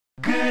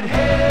good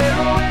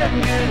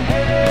heroin, good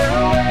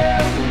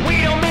heroin.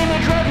 We don't mean the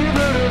drug you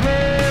heard of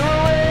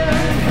heroin.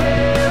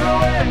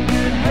 Heroin,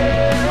 good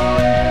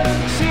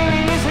heroin.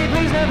 Seriously,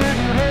 please never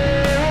do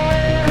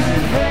heroin.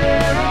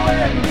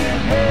 Heroin,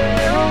 good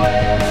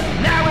heroin.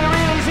 Now it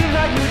really seems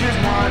like you just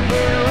want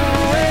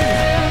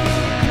heroin.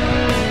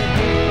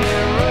 Good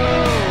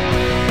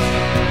heroin.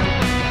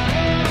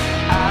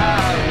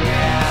 Oh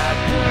yeah,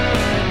 good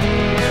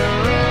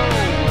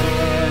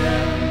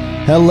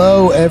heroin.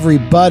 Hello,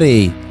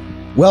 everybody.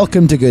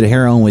 Welcome to Good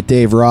Heroin with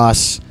Dave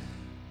Ross.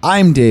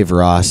 I'm Dave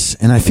Ross,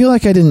 and I feel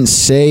like I didn't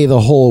say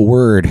the whole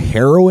word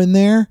heroin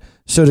there.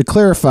 So to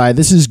clarify,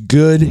 this is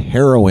Good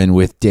Heroin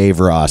with Dave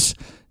Ross,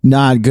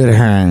 not Good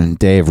Heroin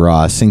Dave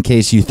Ross, in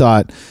case you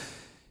thought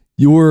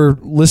you were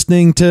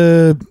listening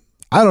to,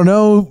 I don't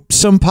know,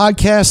 some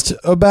podcast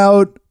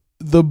about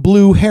the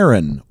blue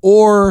heron,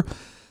 or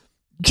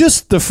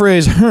just the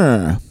phrase,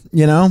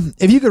 you know?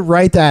 If you could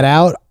write that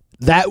out,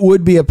 that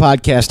would be a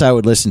podcast I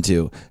would listen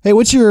to. Hey,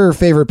 what's your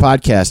favorite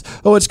podcast?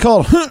 Oh, it's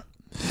called,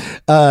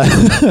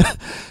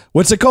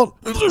 what's it called?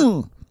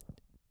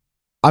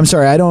 I'm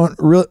sorry, I don't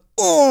really,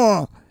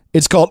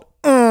 it's called,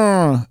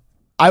 I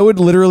would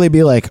literally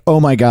be like, oh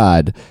my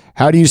God,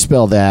 how do you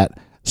spell that?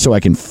 So I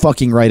can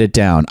fucking write it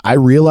down. I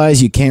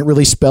realize you can't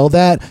really spell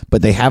that,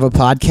 but they have a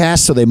podcast,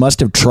 so they must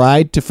have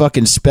tried to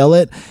fucking spell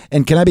it.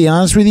 And can I be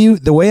honest with you?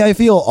 The way I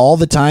feel all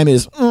the time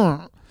is,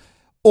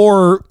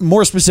 or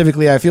more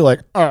specifically, I feel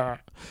like, or,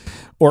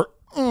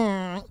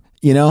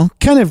 you know,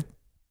 kind of,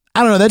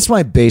 I don't know. That's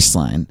my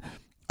baseline.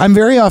 I'm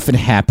very often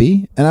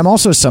happy, and I'm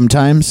also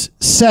sometimes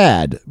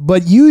sad,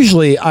 but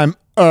usually I'm,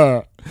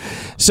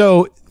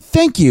 So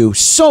thank you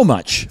so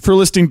much for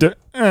listening to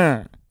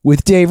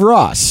with Dave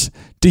Ross.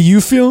 Do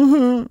you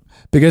feel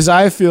because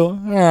I feel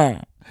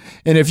and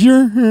if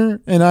you're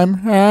and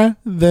I'm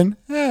then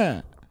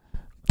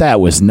that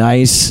was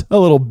nice. A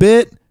little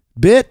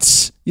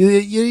bits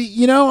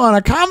you know, on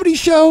a comedy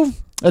show.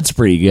 That's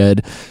pretty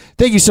good.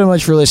 Thank you so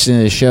much for listening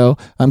to the show.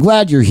 I'm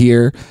glad you're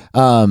here.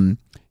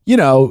 You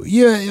know,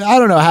 I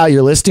don't know how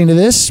you're listening to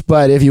this,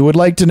 but if you would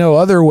like to know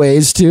other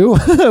ways too,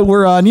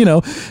 we're on, you know,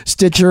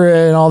 Stitcher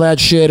and all that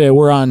shit. And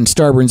we're on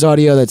Starburns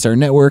Audio. That's our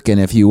network. And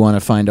if you want to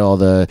find all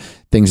the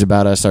things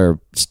about us, our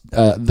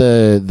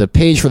the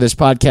page for this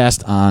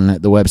podcast on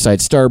the website,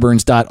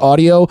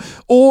 starburns.audio.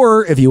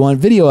 Or if you want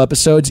video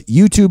episodes,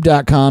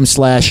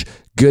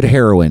 youtube.com/Good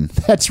Heroin.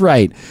 That's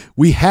right.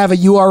 We have a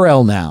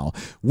URL now.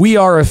 We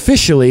are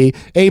officially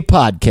a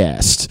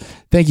podcast.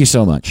 Thank you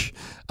so much.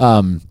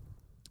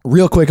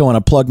 Real quick, I want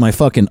to plug my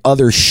fucking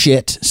other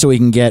shit so we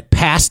can get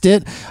past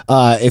it.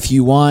 If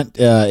you want,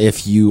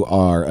 if you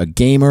are a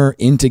gamer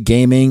into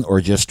gaming or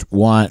just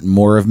want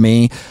more of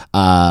me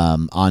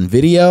on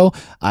video,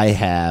 I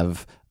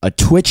have a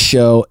Twitch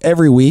show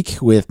every week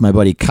with my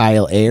buddy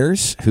Kyle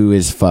Ayers, who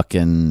is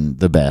fucking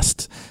the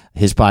best.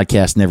 His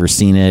podcast, Never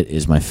Seen It,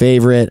 is my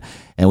favorite.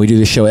 And we do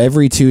the show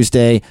every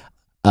Tuesday,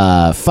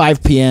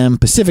 5 p.m.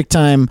 Pacific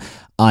time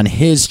on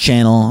his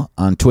channel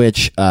on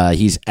Twitch.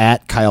 He's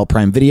at Kyle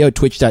Prime Video,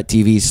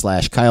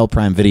 twitch.tv/Kyle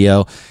Prime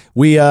Video.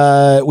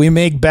 We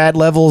make bad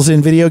levels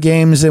in video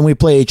games and we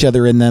play each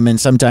other in them. And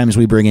sometimes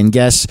we bring in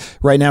guests.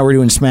 Right now we're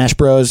doing Smash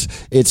Bros.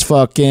 It's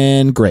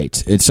fucking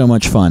great. It's so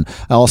much fun.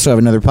 I also have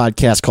another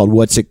podcast called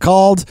What's It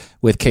Called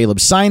with Caleb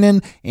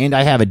Sinan. And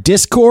I have a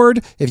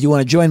Discord. If you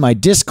want to join my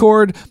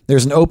Discord,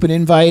 there's an open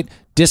invite,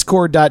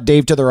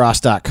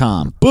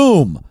 discord.davetotheross.com.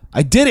 Boom.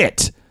 I did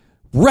it.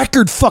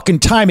 Record fucking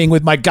timing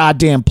with my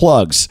goddamn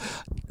plugs.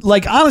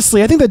 Like,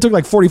 honestly, I think that took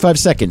like 45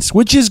 seconds,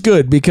 which is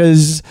good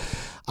because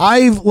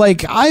I've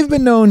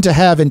been known to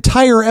have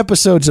entire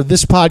episodes of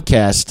this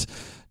podcast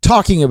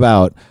talking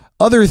about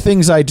other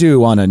things I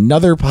do on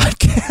another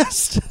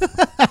podcast.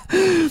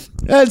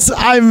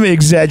 I'm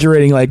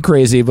exaggerating like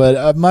crazy,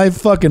 but my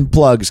fucking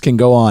plugs can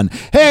go on.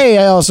 Hey,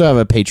 I also have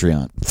a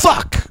Patreon.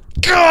 Fuck.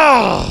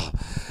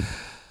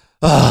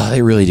 Ugh.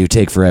 They really do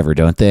take forever,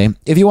 don't they?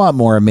 If you want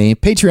more of me,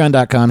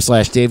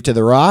 patreon.com/Dave to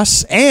the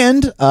Ross.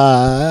 And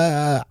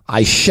I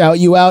shout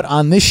you out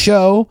on this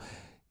show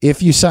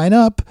if you sign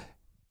up.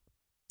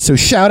 So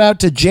shout out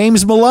to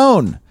James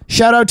Malone.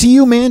 Shout out to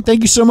you, man.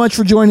 Thank you so much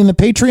for joining the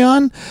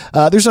Patreon.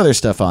 There's other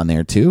stuff on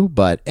there too,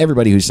 but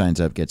everybody who signs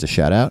up gets a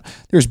shout out.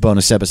 There's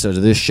bonus episodes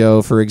of this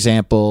show, for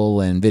example,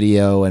 and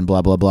video and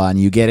blah, blah, blah. And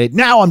you get it.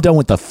 Now I'm done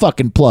with the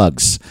fucking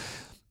plugs.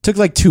 Took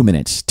like 2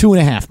 minutes,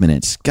 2.5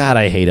 minutes. God,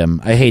 I hate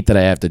them. I hate that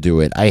I have to do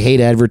it. I hate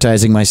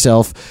advertising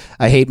myself.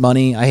 I hate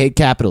money. I hate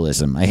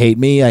capitalism. I hate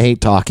me. I hate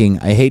talking.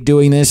 I hate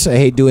doing this. I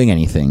hate doing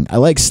anything. I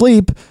like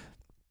sleep.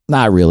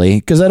 Not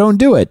really, because I don't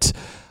do it.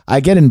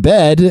 I get in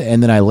bed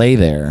and then I lay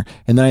there.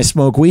 And then I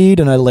smoke weed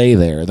and I lay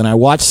there. Then I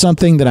watch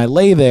something, then I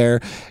lay there.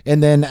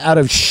 And then out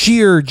of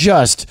sheer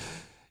just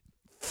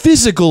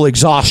physical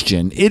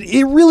exhaustion,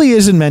 it really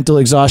isn't mental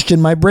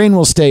exhaustion. My brain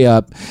will stay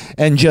up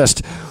and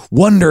just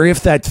wonder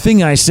if that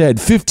thing I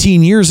said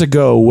 15 years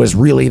ago was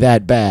really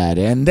that bad,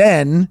 and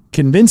then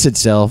convince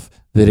itself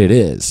that it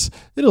is.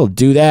 It'll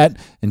do that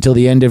until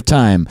the end of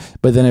time,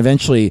 but then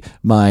eventually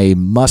my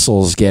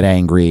muscles get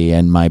angry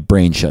and my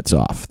brain shuts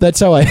off. That's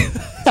how I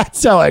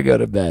that's how I go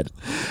to bed.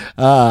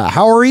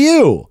 How are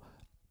you?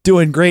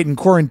 Doing great in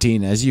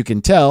quarantine. As you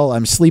can tell,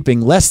 I'm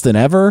sleeping less than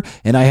ever,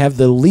 and I have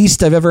the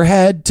least I've ever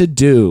had to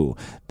do.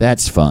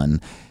 That's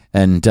fun.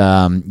 And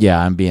yeah,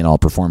 I'm being all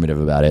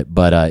performative about it,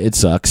 but it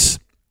sucks.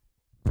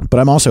 But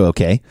I'm also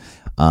okay.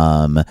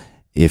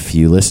 If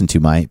you listen to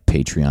my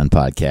Patreon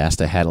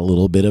podcast, I had a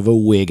little bit of a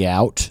wig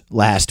out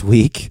last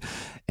week.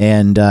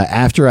 And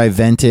after I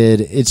vented,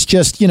 it's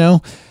just,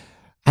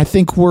 I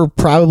think we're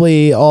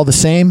probably all the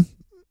same.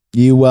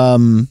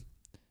 The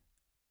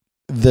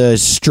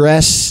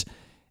stress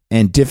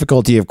and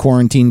difficulty of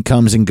quarantine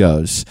comes and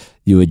goes.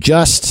 You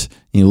adjust,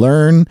 you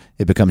learn,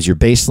 it becomes your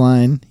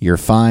baseline, you're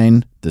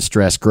fine. The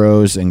stress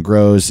grows and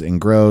grows and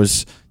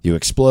grows. You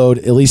explode.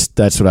 At least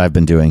that's what I've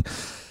been doing.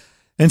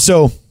 And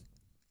so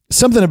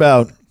something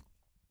about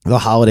the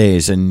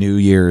holidays and New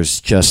Year's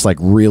just like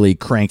really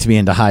cranked me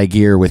into high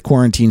gear with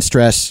quarantine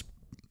stress.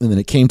 And then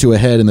it came to a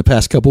head in the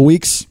past couple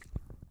weeks.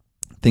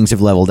 Things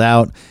have leveled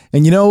out.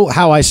 And you know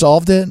how I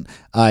solved it?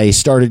 I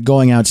started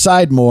going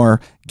outside more,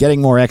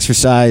 getting more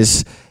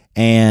exercise,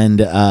 and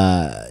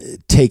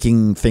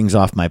taking things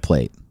off my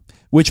plate.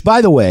 Which,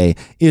 by the way,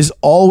 is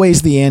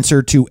always the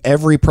answer to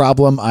every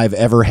problem I've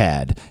ever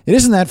had. It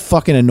isn't that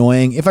fucking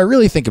annoying. If I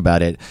really think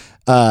about it,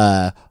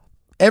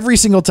 every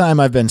single time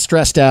I've been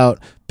stressed out,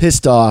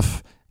 pissed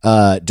off,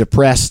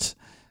 depressed,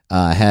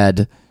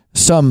 had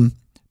some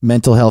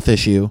mental health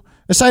issue,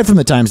 aside from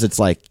the times it's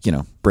like,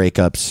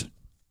 breakups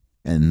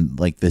and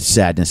like the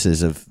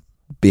sadnesses of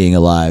being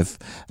alive.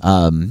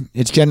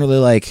 It's generally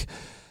like,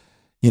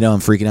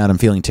 I'm freaking out. I'm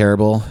feeling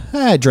terrible.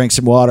 I drank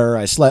some water.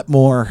 I slept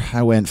more.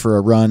 I went for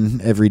a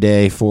run every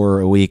day for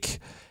a week,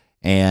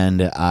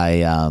 and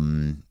I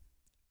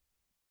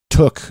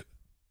took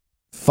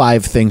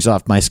 5 things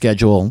off my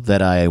schedule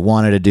that I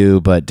wanted to do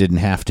but didn't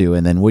have to,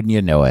 and then wouldn't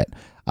you know it,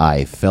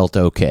 I felt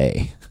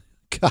okay.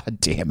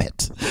 God damn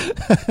it.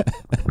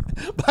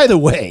 By the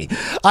way,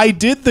 I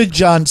did the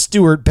Jon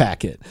Stewart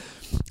packet.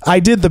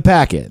 I did the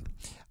packet.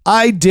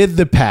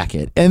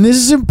 And this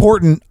is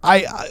important.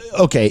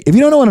 Okay, if you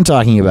don't know what I'm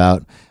talking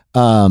about,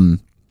 I'm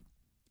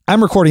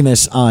recording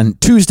this on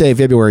Tuesday,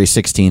 February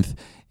 16th.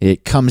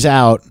 It comes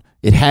out,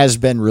 it has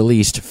been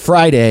released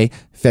Friday,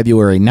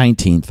 February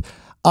 19th.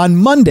 On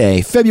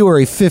Monday,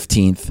 February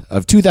 15th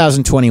of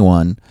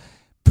 2021,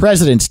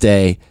 President's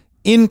Day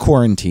in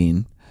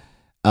quarantine,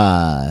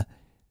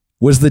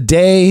 was the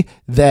day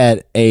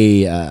that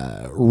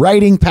a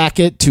writing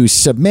packet to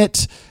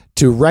submit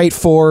to write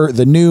for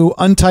the new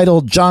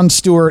untitled Jon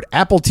Stewart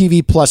Apple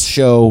TV Plus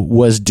show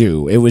was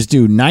due. It was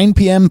due 9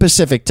 p.m.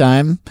 Pacific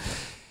time.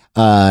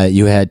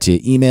 You had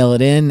to email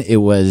it in. It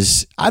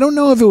was, I don't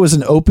know if it was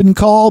an open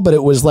call, but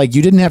it was like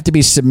you didn't have to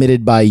be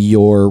submitted by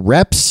your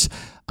reps.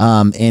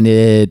 And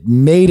it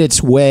made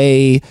its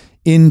way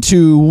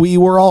into, we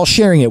were all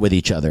sharing it with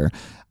each other.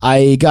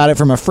 I got it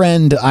from a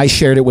friend. I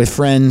shared it with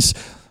friends.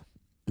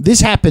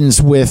 This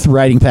happens with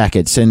writing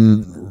packets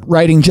and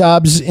writing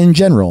jobs in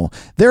general.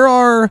 There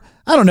are,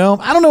 I don't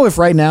know if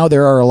right now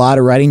there are a lot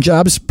of writing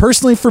jobs.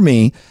 Personally, for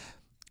me,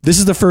 this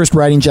is the first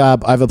writing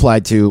job I've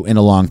applied to in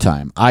a long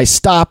time. I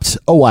stopped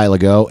a while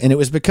ago, and it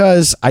was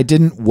because I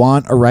didn't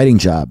want a writing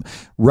job.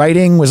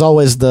 Writing was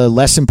always the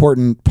less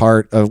important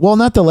part of, well,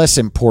 not the less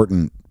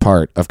important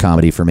part of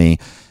comedy for me,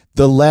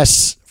 the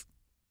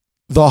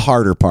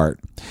harder part.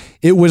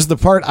 It was the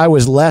part I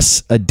was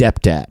less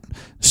adept at.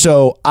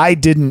 So I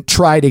didn't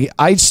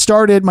I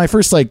started my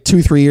first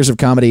 2-3 years of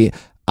comedy.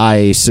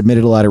 I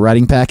submitted a lot of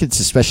writing packets,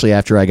 especially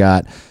after I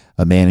got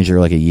a manager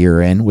a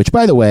year in, which,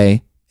 by the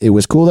way, it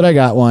was cool that I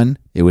got one.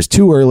 It was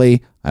too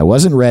early. I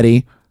wasn't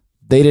ready.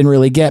 They didn't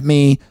really get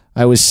me.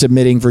 I was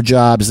submitting for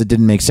jobs that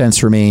didn't make sense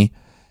for me,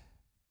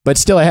 but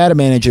still I had a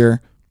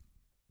manager.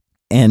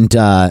 And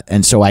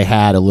so I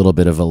had a little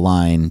bit of a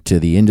line to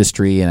the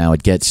industry, and I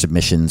would get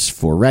submissions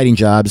for writing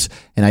jobs,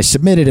 and I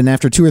submitted. And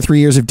after 2 or 3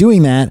 years of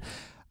doing that,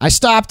 I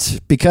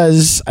stopped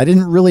because I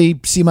didn't really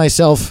see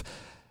myself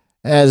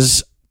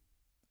as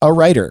a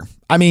writer.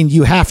 I mean,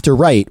 you have to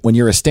write when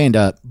you're a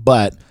stand-up,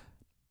 but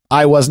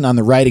I wasn't on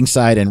the writing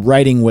side, and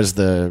writing was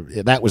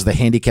that was the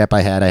handicap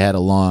I had. I had a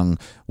long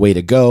way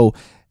to go,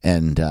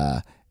 and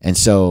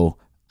so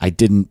I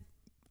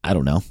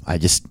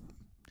just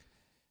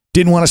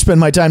didn't want to spend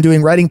my time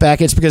doing writing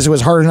packets because it was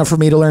hard enough for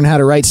me to learn how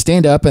to write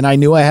stand-up, and I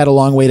knew I had a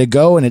long way to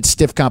go, and it's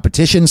stiff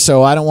competition,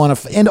 so I don't want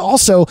to... And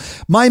also,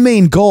 my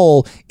main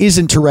goal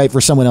isn't to write for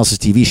someone else's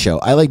TV show.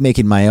 I like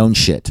making my own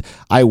shit.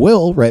 I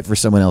will write for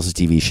someone else's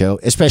TV show,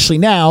 especially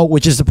now,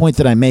 which is the point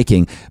that I'm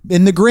making.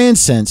 In the grand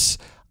sense,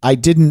 I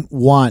didn't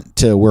want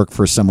to work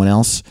for someone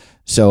else,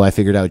 so I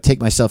figured I would take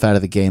myself out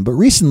of the game. But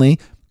recently,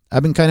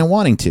 I've been kind of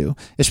wanting to,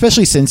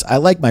 especially since I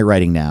like my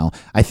writing now.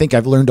 I think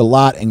I've learned a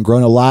lot and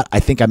grown a lot.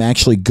 I think I'm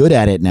actually good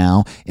at it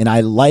now, and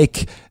I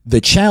like the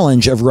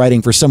challenge of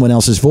writing for someone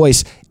else's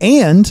voice.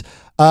 And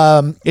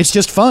It's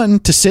just fun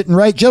to sit and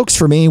write jokes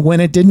for me when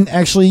it didn't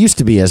actually used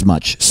to be as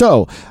much.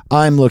 So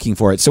I'm looking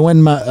for it. So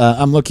when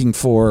I'm looking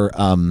for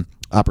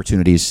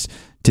opportunities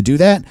to do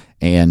that,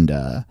 and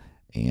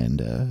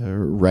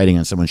writing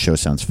on someone's show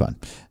sounds fun.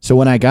 So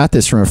when I got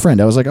this from a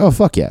friend, I was like, oh,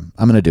 fuck yeah,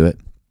 I'm going to do it.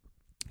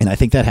 And I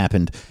think that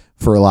happened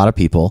for a lot of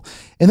people.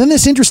 And then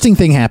this interesting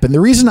thing happened. The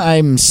reason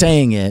I'm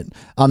saying it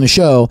on the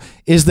show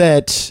is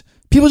that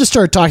people just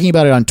started talking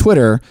about it on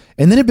Twitter,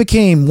 and then it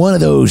became one of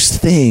those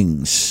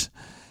things.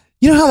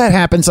 You know how that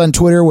happens on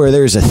Twitter where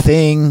there's a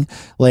thing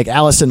like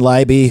Allison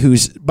Leiby,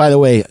 who's, by the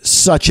way,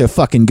 such a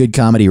fucking good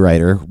comedy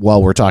writer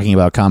while we're talking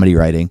about comedy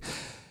writing.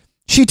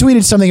 She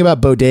tweeted something about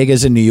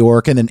bodegas in New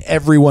York, and then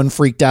everyone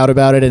freaked out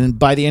about it. And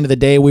by the end of the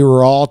day, we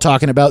were all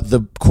talking about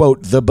the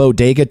quote, the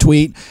bodega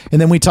tweet.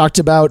 And then we talked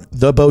about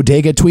the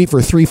bodega tweet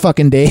for 3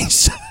 fucking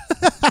days.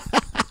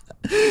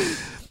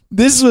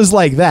 This was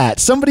like that.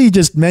 Somebody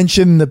just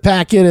mentioned the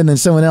packet, and then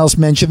someone else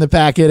mentioned the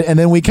packet. And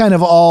then we kind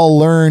of all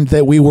learned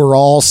that we were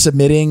all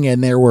submitting,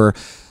 and there were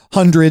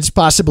hundreds,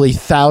 possibly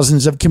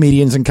thousands of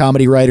comedians and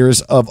comedy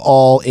writers of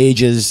all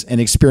ages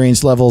and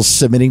experience levels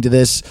submitting to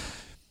this.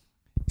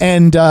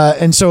 And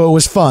so it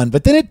was fun,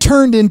 but then it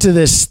turned into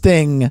this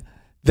thing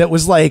that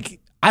was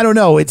like, I don't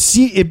know.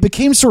 It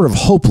became sort of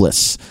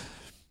hopeless.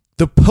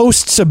 The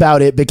posts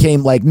about it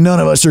became like, none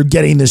of us are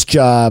getting this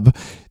job.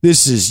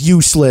 This is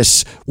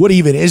useless. What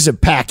even is a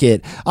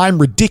packet? I'm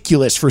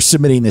ridiculous for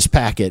submitting this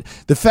packet.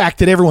 The fact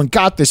that everyone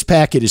got this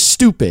packet is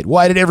stupid.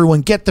 Why did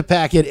everyone get the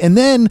packet? And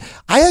then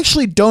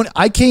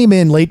I came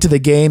in late to the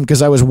game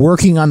because I was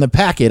working on the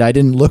packet. I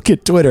didn't look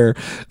at Twitter.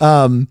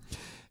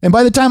 And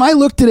by the time I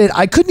looked at it,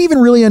 I couldn't even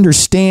really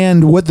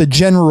understand what the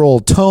general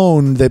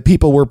tone that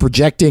people were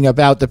projecting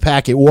about the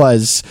packet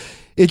was.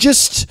 It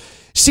just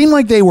seemed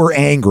like they were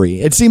angry.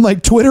 It seemed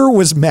like Twitter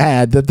was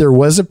mad that there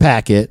was a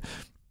packet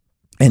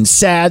and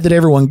sad that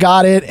everyone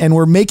got it, and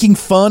were making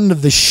fun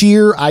of the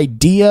sheer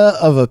idea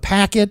of a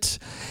packet.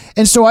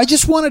 And so I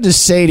just wanted to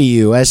say to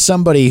you, as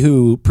somebody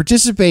who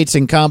participates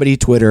in comedy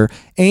Twitter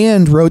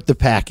and wrote the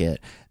packet,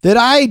 that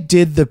I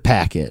did the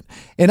packet,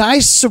 and I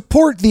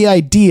support the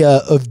idea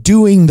of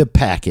doing the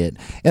packet.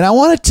 And I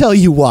want to tell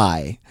you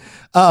why.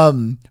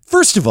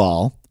 First of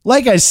all,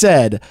 like I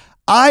said,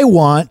 I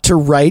want to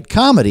write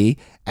comedy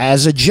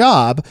as a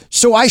job,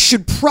 so I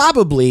should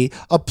probably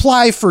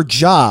apply for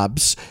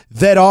jobs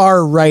that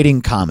are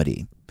writing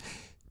comedy.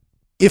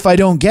 If I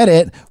don't get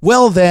it,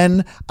 well,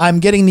 then I'm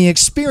getting the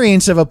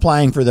experience of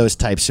applying for those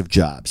types of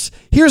jobs.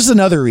 Here's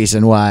another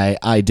reason why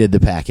I did the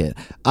packet.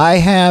 I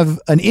have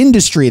an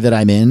industry that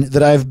I'm in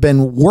that I've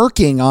been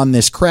working on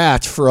this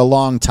craft for a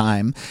long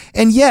time.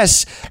 And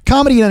yes,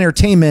 comedy and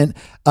entertainment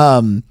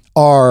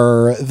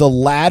are the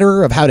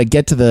ladder of how to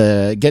get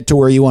to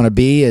where you want to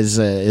be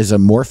is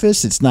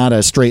amorphous. It's not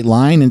a straight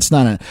line. It's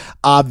not an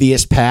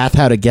obvious path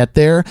how to get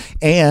there.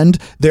 And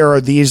there are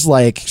these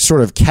like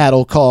sort of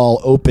cattle call,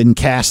 open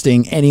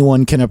casting,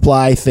 anyone can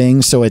apply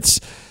things. So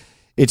it's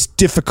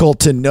difficult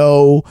to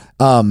know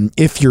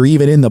if you're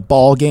even in the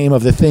ball game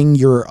of the thing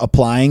you're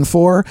applying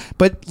for.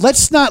 But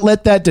let's not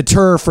let that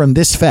deter from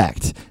this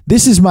fact.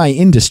 This is my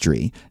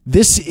industry.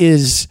 This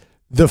is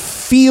the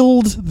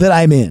field that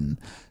I'm in.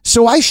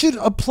 So I should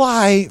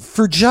apply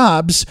for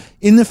jobs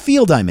in the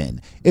field I'm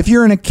in. If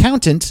you're an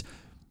accountant,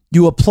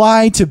 you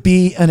apply to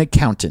be an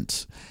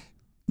accountant.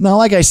 Now,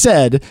 like I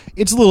said,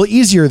 it's a little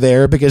easier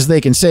there because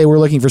they can say we're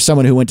looking for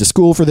someone who went to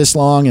school for this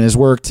long and has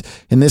worked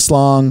in this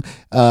long,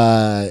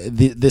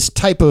 this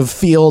type of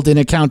field in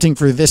accounting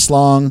for this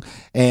long,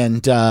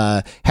 and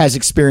has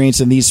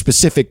experience in these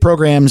specific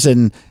programs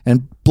and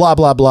blah,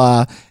 blah,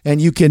 blah. And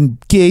you can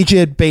gauge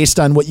it based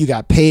on what you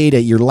got paid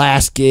at your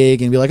last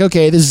gig and be like,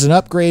 okay, this is an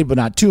upgrade, but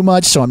not too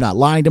much, so I'm not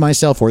lying to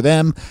myself or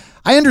them.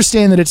 I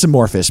understand that it's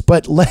amorphous,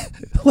 but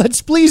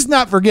let's please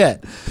not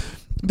forget,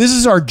 this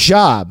is our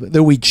job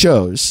that we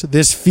chose.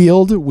 This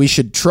field, we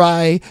should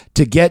try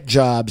to get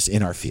jobs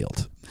in our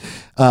field.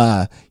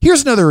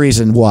 Here's another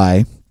reason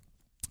why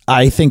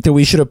I think that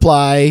we should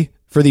apply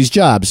for these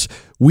jobs.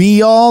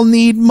 We all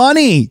need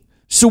money.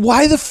 So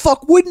why the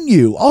fuck wouldn't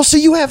you? Also,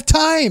 you have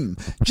time.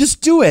 Just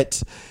do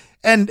it.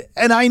 And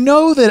I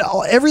know that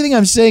everything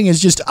I'm saying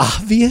is just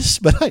obvious,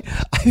 but I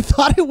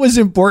thought it was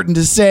important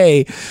to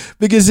say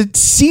because it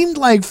seemed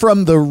like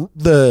from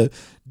the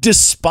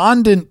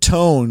despondent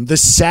tone, the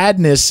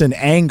sadness and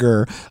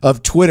anger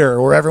of Twitter,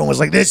 where everyone was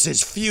like, this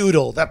is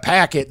futile, the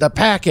packet,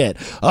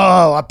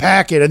 oh, a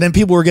packet. And then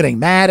people were getting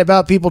mad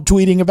about people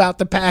tweeting about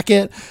the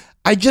packet.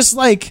 I just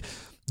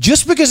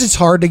because it's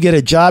hard to get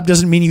a job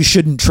doesn't mean you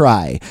shouldn't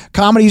try.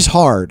 Comedy's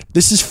hard.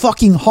 This is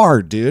fucking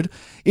hard, dude.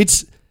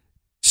 It's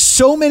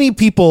so many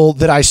people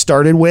that I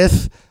started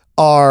with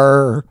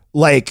are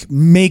like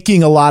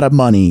making a lot of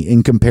money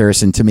in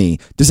comparison to me.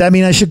 Does that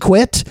mean I should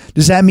quit?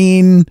 Does that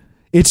mean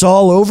it's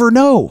all over?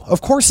 No,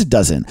 of course it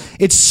doesn't.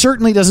 It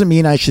certainly doesn't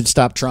mean I should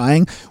stop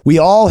trying. We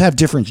all have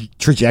different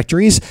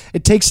trajectories.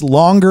 It takes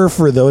longer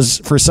for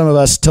some of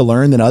us to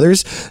learn than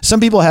others. Some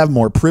people have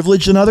more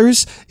privilege than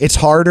others. It's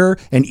harder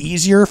and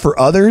easier for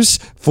others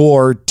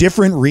for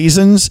different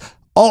reasons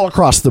all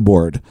across the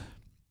board.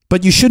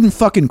 but you shouldn't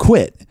fucking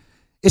quit.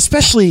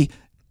 Especially,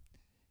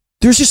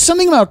 there's just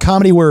something about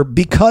comedy where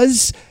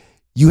because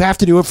you have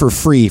to do it for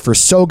free for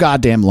so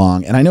goddamn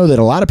long, and I know that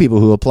a lot of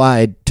people who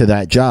applied to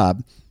that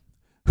job,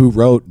 who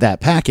wrote that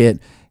packet,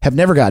 have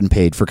never gotten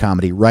paid for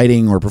comedy,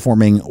 writing or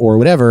performing or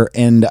whatever.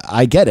 And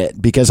I get it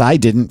because I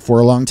didn't for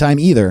a long time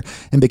either.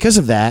 And because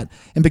of that,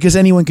 and because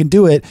anyone can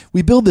do it,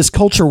 we build this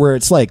culture where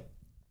it's like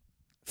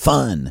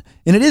fun.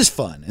 And it is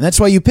fun. And that's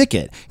why you pick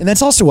it. And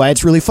that's also why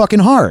it's really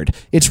fucking hard.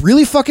 It's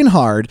really fucking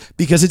hard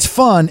because it's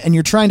fun and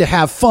you're trying to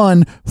have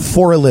fun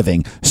for a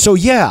living. So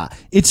yeah,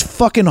 it's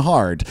fucking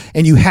hard.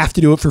 And you have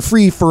to do it for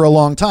free for a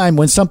long time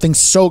when something's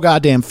so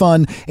goddamn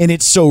fun and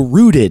it's so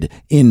rooted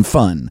in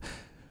fun.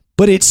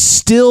 But it's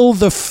still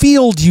the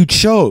field you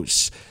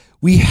chose.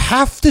 We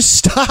have to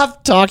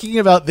stop talking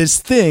about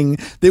this thing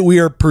that we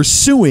are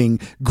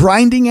pursuing,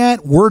 grinding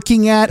at,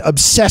 working at,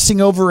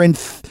 obsessing over and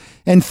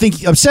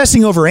thinking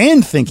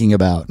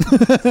about. We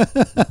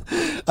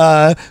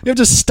have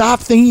to stop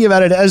thinking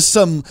about it as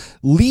some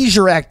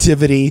leisure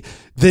activity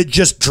that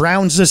just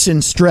drowns us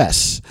in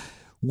stress.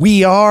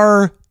 We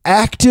are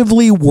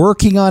actively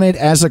working on it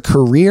as a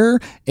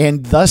career,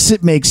 and thus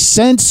it makes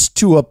sense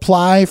to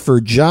apply for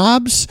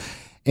jobs.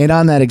 And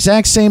on that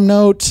exact same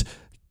note,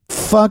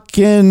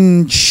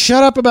 fucking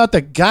shut up about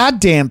the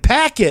goddamn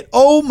packet.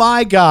 Oh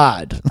my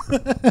God.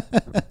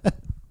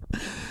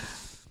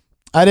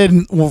 I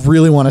didn't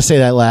really want to say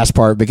that last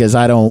part because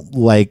I don't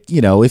like,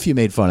 if you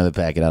made fun of the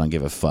packet, I don't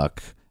give a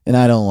fuck. And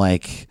I don't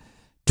like,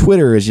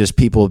 Twitter is just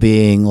people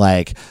being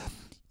like,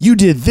 you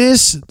did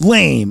this,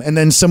 lame. And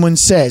then someone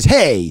says,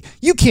 hey,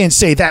 you can't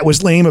say that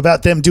was lame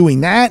about them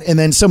doing that. And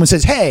then someone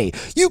says, hey,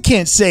 you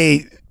can't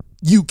say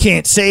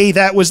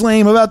that was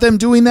lame about them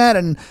doing that.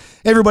 And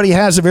everybody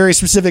has a very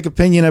specific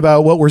opinion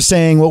about what we're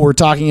saying, what we're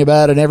talking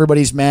about, and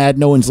everybody's mad.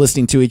 No one's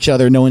listening to each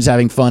other. No one's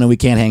having fun, and we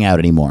can't hang out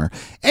anymore.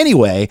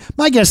 Anyway,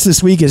 my guest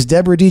this week is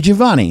Deborah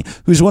DiGiovanni,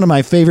 who's one of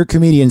my favorite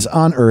comedians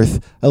on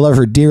earth. I love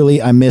her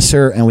dearly. I miss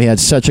her, and we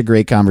had such a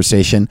great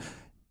conversation.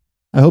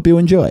 I hope you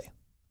enjoy.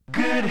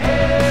 Good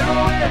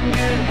heroin,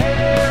 good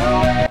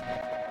heroin.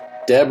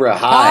 Deborah,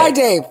 hi. Hi,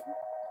 Dave.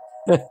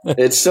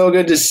 It's so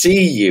good to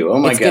see you. Oh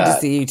my It's God. good to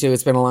see you too.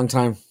 It's been a long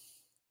time.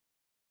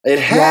 It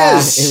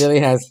has. Yeah, it really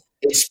has.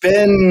 It's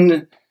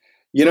been,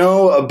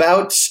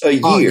 about a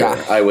year, Oh,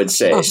 yeah. I would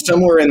say. Oh.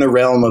 Somewhere in the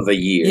realm of a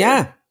year.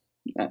 Yeah.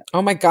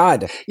 Oh my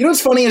God.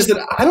 What's funny is that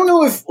I don't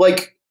know if,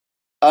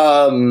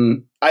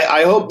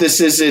 I hope this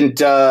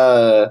isn't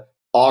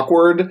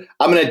awkward.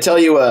 I'm going to tell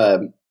you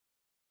a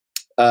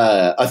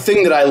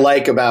thing that I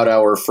like about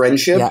our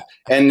friendship. Yeah.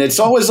 And it's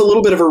always a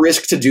little bit of a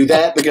risk to do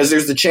that because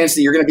there's the chance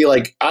that you're going to be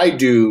like, I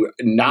do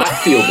not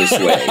feel this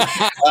way.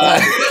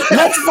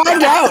 Let's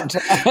find out.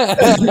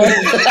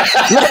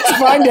 Let's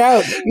find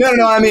out.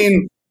 No. I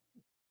mean,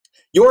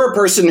 you're a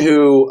person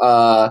who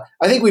I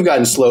think we've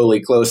gotten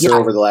slowly closer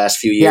over the last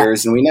few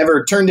years, and we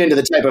never turned into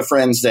the type of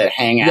friends that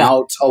hang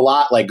out a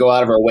lot, like go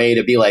out of our way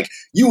to be like,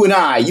 you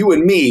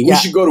and me, we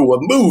should go to a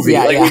movie.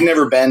 We've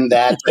never been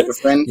that type of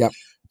friend. Yep.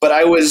 But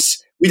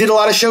we did a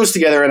lot of shows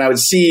together, and I would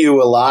see you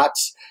a lot,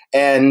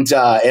 and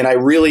I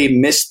really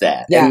missed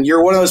that. Yeah. And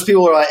you're one of those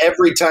people where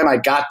every time I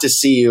got to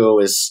see you, it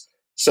was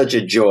such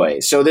a joy.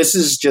 So this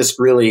is just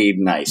really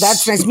nice.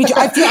 That's nice to meet you.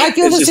 I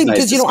feel the same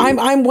because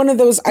I'm one of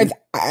those.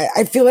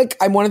 I feel like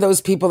I'm one of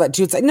those people that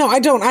too. It's like, no, I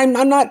don't.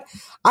 I'm not.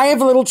 I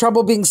have a little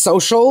trouble being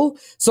social.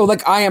 So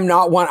like, I'm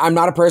not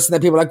a person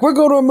that people are like, we're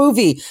going to a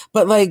movie,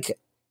 but like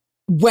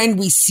when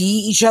we see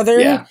each other.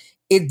 Yeah.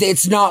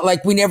 It's not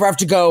like we never have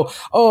to go,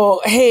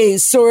 oh, hey,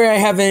 sorry, I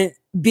haven't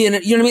been, you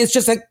know what I mean? It's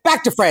just like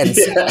back to friends.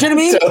 Yeah, do you know what I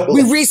mean?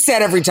 totally. We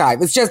reset every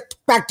time. It's just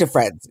back to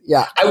friends.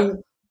 Yeah. I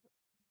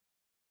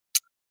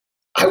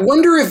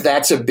wonder if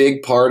that's a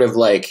big part of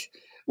like,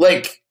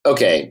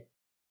 okay,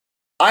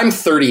 I'm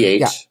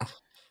 38. Yeah.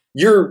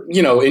 You're,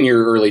 in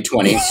your early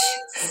 20s.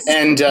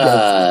 And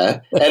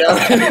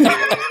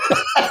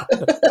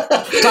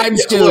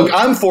Times two. Look,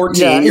 I'm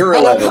 14. You're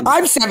 11.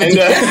 I'm 17.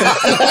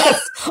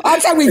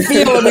 That's how we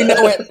feel and we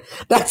know it.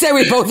 That's how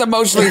we both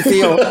emotionally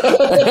feel.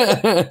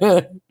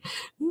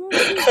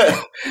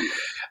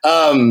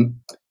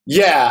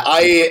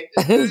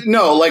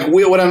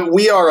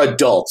 We are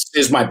adults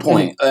is my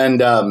point.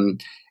 And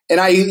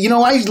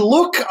I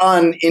look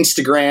on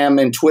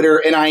Instagram and Twitter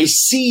and I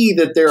see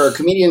that there are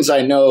comedians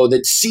I know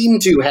that seem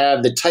to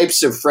have the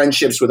types of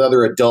friendships with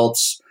other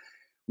adults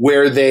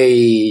where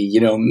they,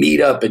 meet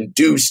up and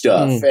do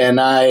stuff. And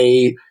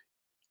I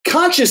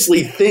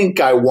consciously think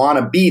I want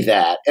to be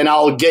that, and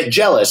I'll get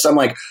jealous. I'm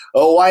like,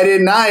 oh, why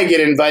didn't I get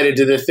invited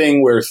to the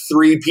thing where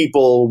 3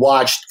 people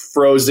watched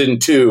Frozen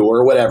 2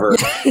 or whatever?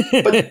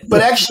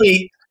 but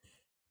actually,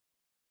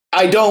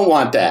 I don't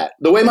want that.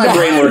 The way my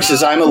brain works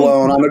is I'm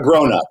alone. I'm a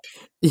grown-up.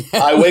 Yeah.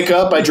 I wake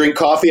up, I drink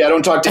coffee, I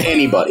don't talk to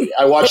anybody.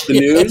 I watch the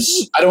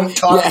news. I don't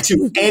talk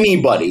to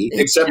anybody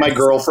except my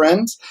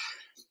girlfriend.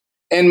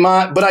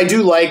 But I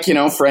do like,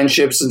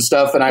 friendships and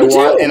stuff. And I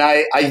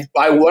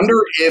wonder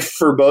if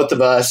for both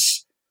of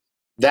us,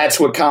 that's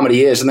what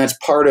comedy is. And that's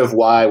part of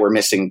why we're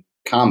missing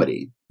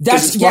comedy.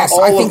 That's yes,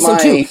 I think so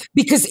too.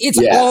 Because it's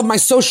all of my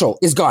social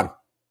is gone.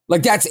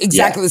 Like that's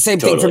exactly the same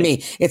thing for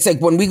me. It's like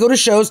when we go to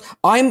shows,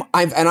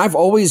 I've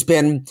always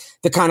been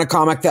the kind of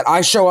comic that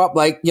I show up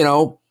like, you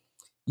know,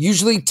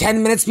 usually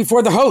 10 minutes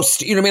before the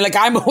host. You know what I mean? Like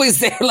I'm always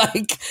there,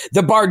 like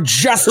the bar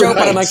just opened.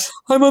 I'm like,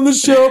 I'm on the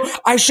show.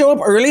 I show up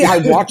early. I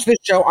watch the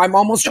show. I'm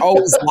almost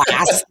always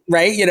last,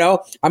 right? You know,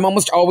 I'm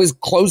almost always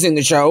closing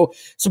the show.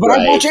 So, but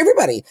I watch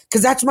everybody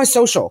because that's my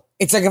social.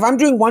 It's like if I'm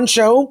doing one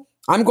show,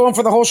 I'm going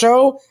for the whole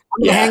show.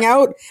 I'm going to hang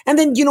out. And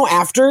then, you know,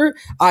 after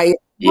hi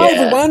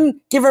everyone,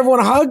 give everyone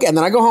a hug, and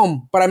then I go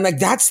home. But I'm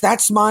like, I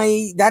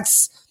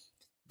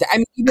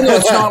mean, even though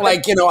it's not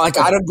like, you know, like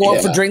I don't go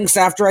out for drinks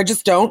after, I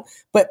just don't.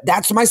 But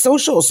that's my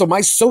social. So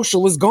my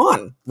social is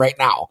gone right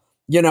now,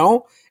 you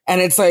know? And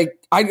it's like,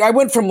 I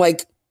went from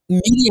like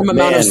medium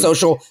amount of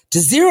social to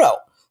zero.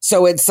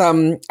 So it's,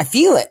 I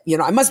feel it, you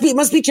know, it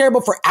must be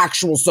terrible for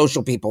actual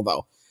social people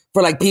though.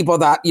 For like people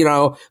that, you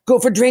know, go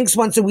for drinks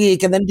once a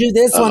week and then do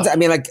this once. I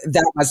mean, like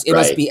it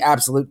must be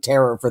absolute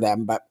terror for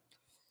them. But,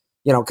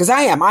 you know, cause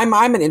I'm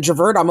an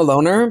introvert. I'm a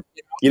loner.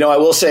 You know, I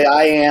will say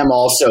I am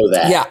also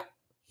that. Yeah.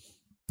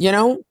 You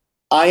know,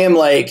 I am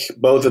like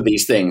both of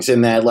these things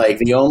in that like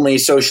the only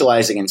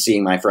socializing and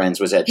seeing my friends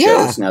was at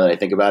shows now that I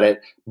think about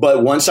it.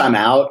 But once I'm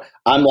out,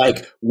 I'm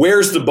like,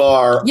 where's the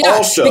bar? Yeah,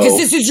 also, because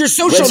this is your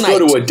social night. Let's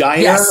go to a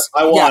diner. Yes.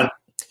 I want.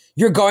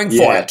 You're going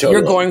for it. Totally.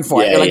 You're going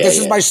for it. You're like, this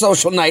is my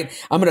social night.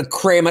 I'm going to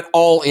cram it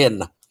all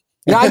in.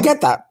 Yeah, I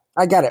get that.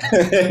 I get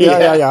it.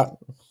 Yeah.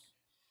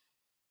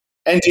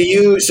 And do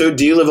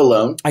you live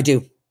alone? I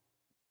do.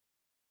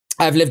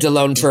 I've lived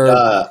alone for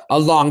a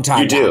long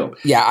time. You do?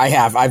 Yeah, I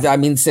have. I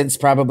mean, since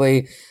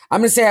probably,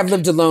 I'm going to say I've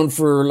lived alone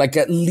for like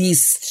at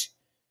least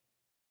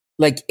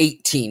like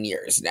 18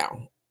 years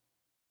now.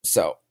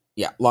 So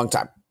yeah, long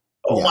time.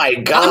 Oh my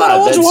God. I'm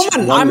an old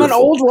woman. Wonderful. I'm an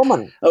old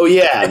woman. Oh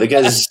yeah,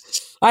 because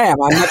I am.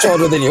 I'm much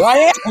older than you. I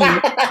am.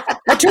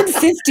 I turned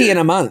 50 in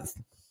a month.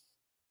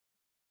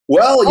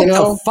 Well, what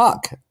the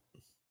fuck?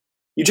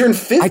 You turned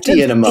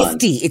 50 in a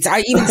month. 50.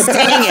 Even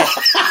saying it.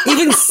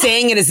 Even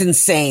saying it is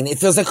insane. It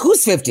feels like,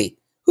 who's 50?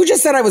 Who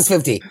just said I was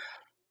 50?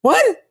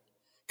 What?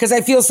 Because I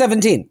feel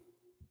 17.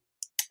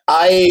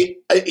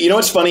 You know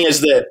what's funny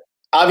is that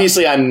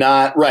obviously I'm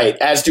not right,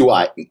 as do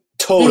I.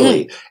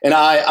 Totally. Mm-hmm. And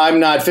I'm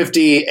not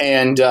 50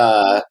 and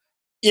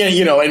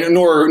you know, and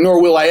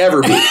nor will I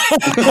ever be.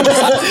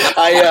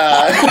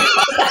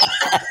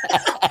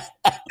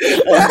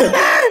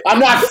 I'm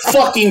not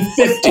fucking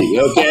 50,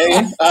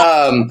 okay?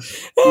 No.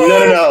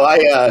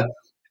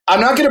 I'm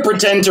not going to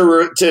pretend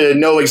to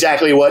know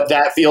exactly what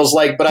that feels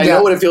like, but I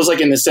know what it feels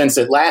like in the sense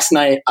that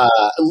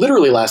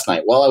literally last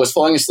night, while I was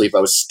falling asleep,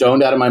 I was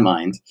stoned out of my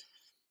mind.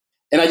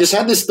 And I just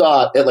had this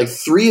thought at like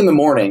 3 a.m.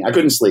 I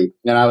couldn't sleep.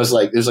 And I was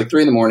like, it was like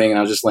 3 a.m. and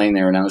I was just laying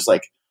there and I was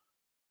like,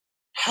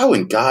 how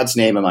in God's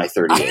name am I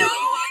 38?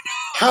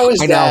 How is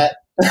that?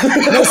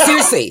 No,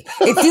 seriously,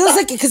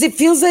 it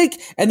feels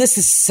like, and this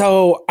is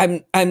so,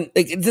 I'm like,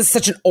 this is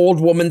such an old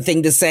woman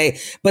thing to say,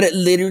 but it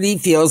literally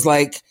feels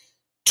like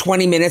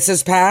 20 minutes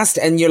has passed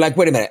and you're like,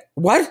 wait a minute,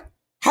 what?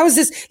 How is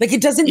this? Like,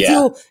 it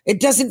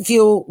doesn't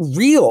feel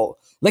real.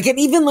 Like, and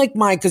even like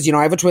cause you know,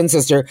 I have a twin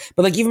sister,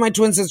 but like even my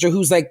twin sister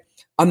who's like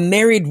a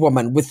married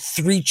woman with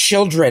 3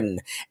 children.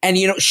 And,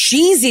 you know,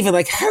 she's even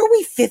like, how are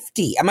we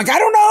 50? I'm like, I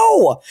don't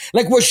know.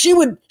 Like where she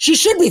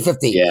should be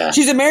 50. Yeah.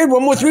 She's a married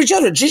woman with 3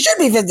 children. She should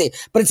be 50.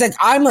 But it's like,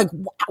 I'm like,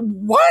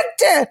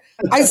 what?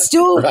 I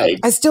still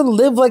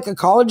live like a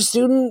college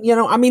student. You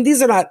know, I mean,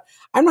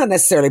 I'm not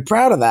necessarily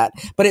proud of that,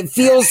 but it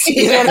feels,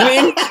 you know what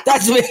I mean?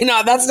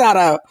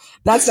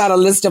 That's not a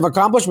list of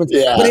accomplishments,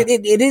 but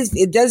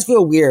it does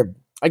feel weird.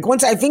 Like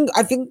I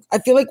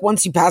feel like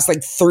once you pass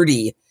like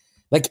 30,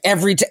 like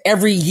every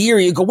year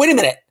you go, wait a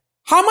minute,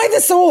 how am I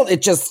this old?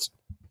 It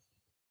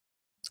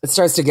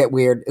starts to get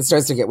weird.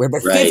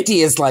 But 50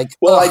 is like,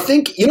 well, I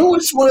think, you know,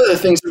 what's one of the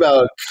things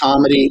about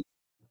comedy?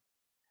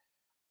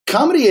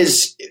 Comedy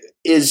is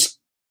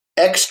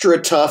extra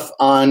tough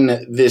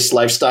on this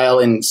lifestyle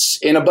in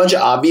a bunch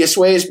of obvious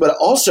ways, but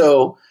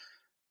also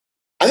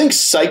I think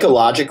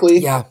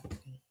psychologically,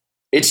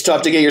 it's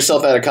tough to get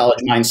yourself out of college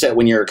mindset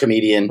when you're a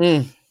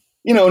comedian.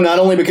 You know, not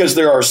only because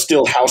there are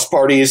still house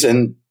parties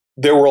and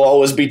there will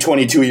always be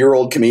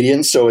 22-year-old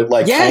comedians, so it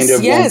like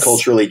won't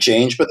culturally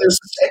change. But there's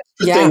this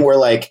extra thing where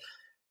like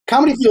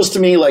comedy feels to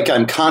me like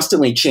I'm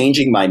constantly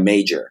changing my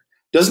major.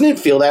 Doesn't it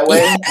feel that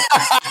way?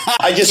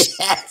 I just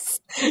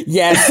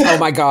Yes. Oh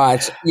my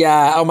gosh.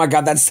 Yeah. Oh my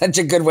God. That's such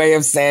a good way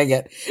of saying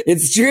it.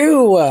 It's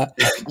true.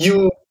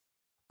 You're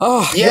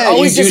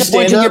always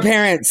disappointing your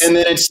parents. And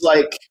then it's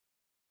like,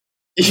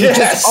 you're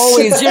just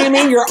always, you know what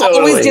I mean? You're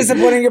always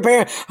disappointing your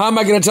parents. How am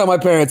I going to tell my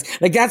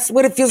parents? Like, that's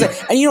what it feels like.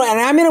 And, you know, and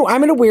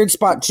I'm in a weird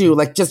spot too,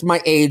 like just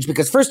my age,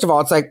 because first of all,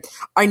 it's like,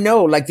 I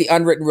know like the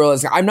unwritten rule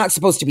is I'm not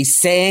supposed to be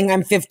saying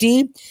I'm 50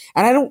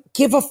 and I don't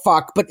give a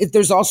fuck. But if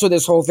there's also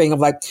this whole thing of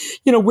like,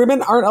 you know,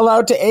 women aren't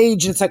allowed to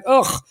age. It's like,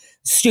 ugh,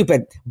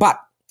 stupid. But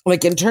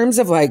like in terms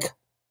of like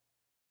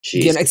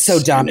Jesus, it's so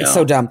dumb. I It's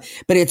know. so dumb.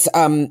 But it's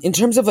in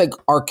terms of like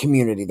our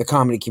community, the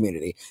comedy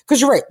community.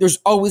 Because you're right, there's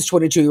always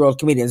 22-year-old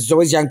comedians. There's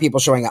always young people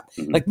showing up.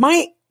 Mhm. Like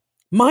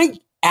my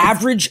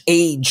average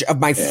age of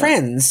my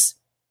friends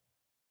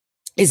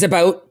is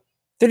about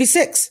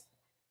 36.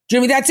 Do you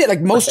know what I mean? That's it.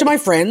 Like most of my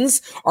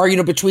friends are,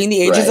 between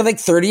the ages of like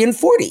 30 and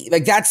 40.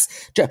 Like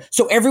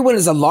so everyone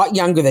is a lot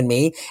younger than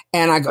me.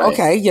 And I go,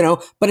 okay,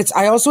 but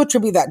I also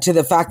attribute that to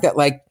the fact that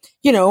like,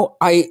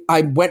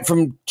 I went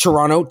from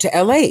Toronto to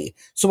LA.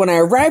 So when I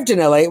arrived in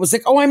LA, it was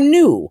like, oh, I'm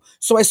new.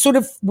 So I sort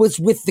of was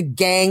with the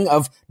gang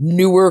of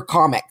newer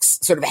comics,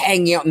 sort of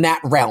hanging out in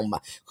that realm,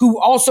 who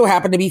also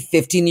happen to be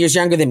 15 years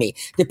younger than me.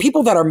 The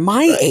people that are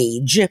my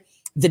age,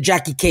 the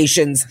Jackie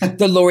Cations,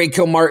 the Laurie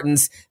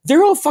Kilmartins,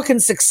 they're all fucking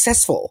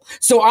successful.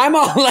 So I'm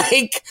all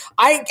like,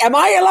 am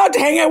I allowed to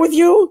hang out with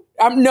you?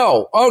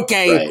 No.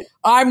 Okay. Right.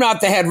 I'm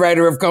not the head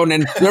writer of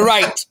Conan. You're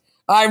right.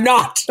 I'm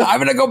not. I'm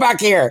going to go back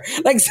here.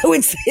 Like, so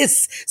it's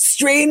this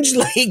strange,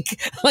 like,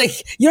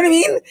 you know what I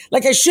mean?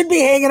 Like I should be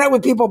hanging out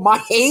with people my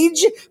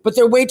age, but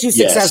they're way too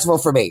successful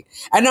for me.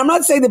 And I'm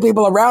not saying the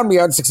people around me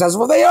aren't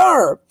successful. They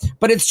are,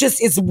 but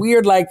it's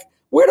weird. Like,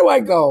 where do I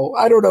go?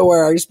 I don't know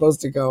where I'm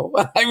supposed to go.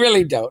 I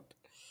really don't.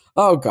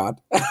 Oh God.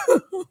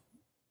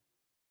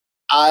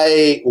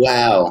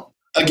 Wow.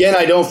 Again,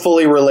 I don't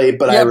fully relate,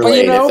 but I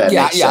relate if that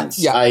makes sense.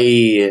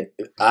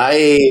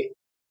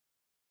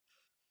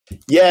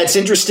 Yeah, it's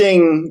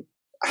interesting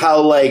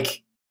how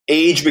like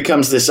age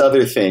becomes this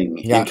other thing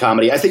in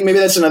comedy. I think maybe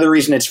that's another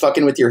reason it's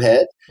fucking with your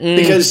head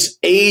because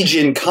age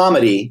in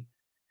comedy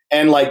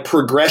and like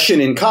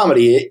progression in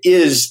comedy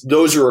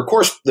those are of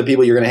course the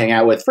people you're going to hang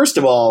out with. First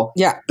of all,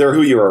 they're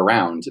who you're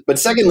around. But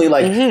secondly,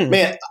 like,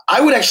 man, I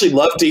would actually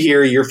love to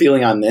hear your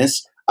feeling on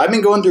this. I've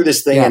been going through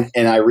this thing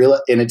and I realize,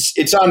 and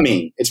it's on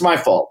me. It's my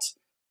fault.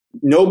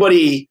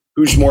 Nobody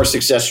who's more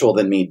successful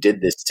than me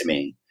did this to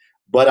me.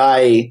 But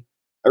I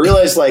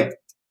realized like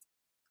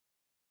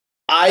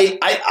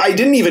I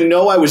didn't even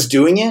know I was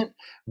doing it.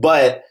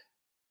 But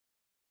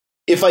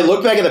if I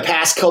look back at the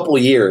past couple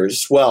of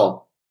years,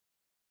 well,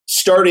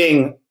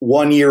 starting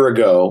 1 year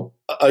ago,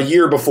 a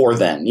year before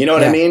then, you know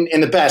what I mean?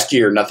 In the past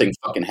year, nothing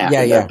fucking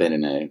happened. Yeah. I've been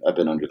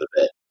under the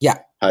bed.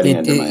 Hiding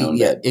under my own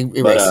bed.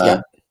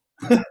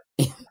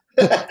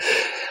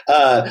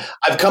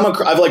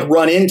 I've like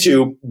run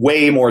into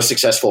way more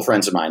successful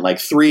friends of mine, like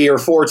 3 or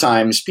 4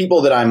 times,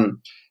 people that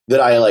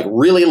I like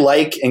really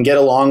like and get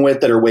along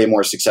with that are way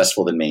more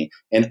successful than me.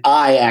 And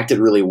I acted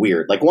really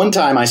weird. Like one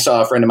time I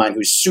saw a friend of mine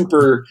who's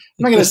super,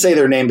 I'm not going to say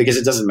their name because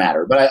it doesn't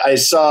matter, but I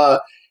saw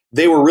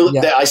they were really,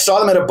 I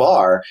saw them at a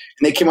bar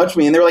and they came up to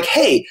me and they were like,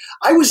 hey,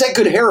 I was at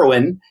Good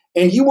Heroin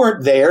and you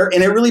weren't there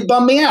and it really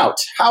bummed me out.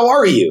 How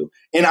are you?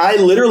 And I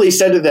literally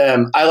said to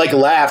them, I like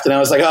laughed and I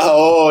was like,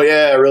 oh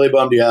yeah, it really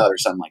bummed you out or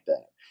something like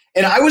that.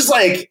 And I was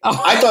like,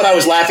 I thought I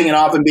was laughing it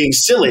off and being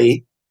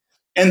silly.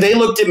 And they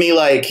looked at me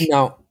like,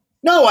 no,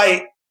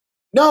 I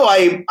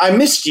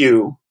missed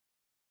you.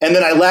 And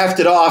then I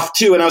laughed it off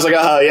too. And I was like,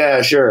 oh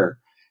yeah, sure.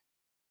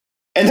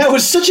 And that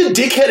was such a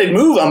dickheaded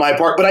move on my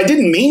part, but I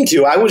didn't mean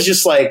to. I was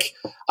just like,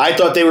 I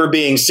thought they were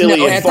being silly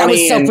and funny. That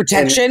was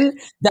self-protection.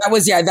 That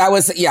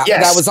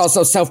was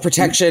also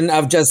self-protection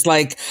of just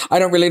like, I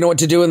don't really know what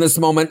to do in this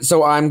moment.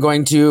 So I'm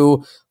going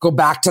to go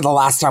back to the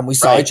last time we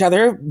saw each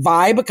other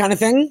vibe kind of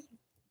thing.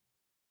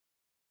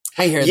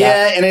 I hear that.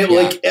 Yeah. And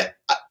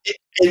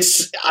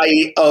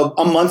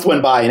a month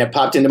went by and it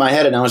popped into my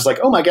head and I was like,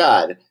 oh my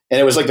God. And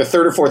it was like the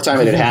 3rd or 4th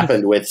time it had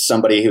happened with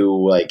somebody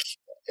who like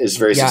is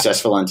very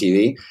successful on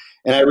TV.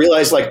 And I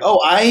realized like, oh,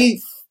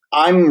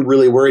 I'm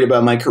really worried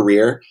about my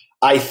career.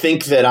 I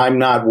think that I'm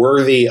not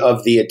worthy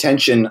of the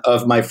attention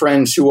of my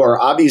friends who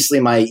are obviously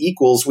my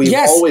equals. We've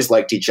always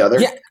liked each other.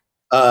 Yeah.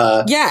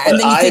 And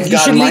then I've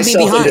gotten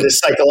myself into this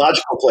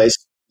psychological place.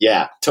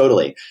 Yeah,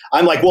 totally.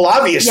 I'm like, well,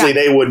 obviously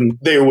they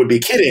would be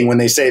kidding when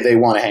they say they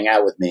want to hang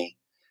out with me.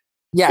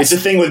 Yeah. It's a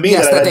thing with me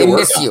that I had they to work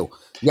miss on. You.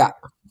 Yeah.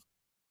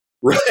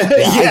 Right. I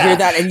hear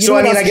that. And so,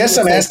 I mean, I guess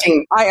I'm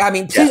asking. I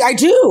mean, I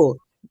do.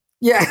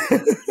 Yeah.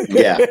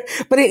 Yeah.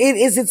 But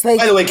it's like.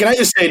 By the way, can I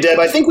just say, Deb,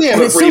 I think we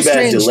have a pretty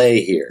bad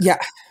delay here. Yeah.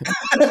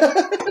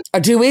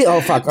 Do we?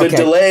 Oh, fuck. Okay. The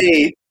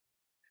delay.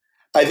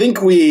 I think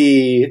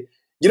you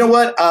know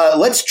what?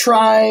 Let's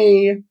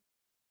try.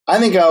 I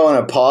think I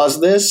want to pause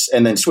this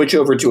and then switch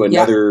over to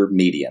another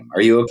medium.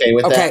 Are you okay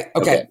with that?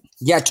 Okay.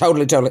 Yeah,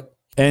 totally.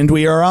 And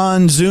we are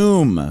on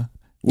Zoom.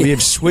 We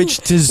have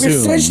switched to Zoom. We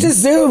switched to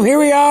Zoom. Here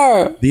we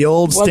are. The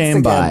old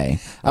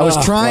standby. I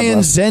was trying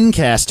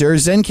Zencastr.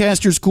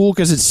 Zencastr's cool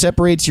because it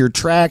separates your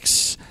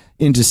tracks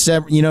into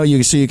so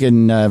you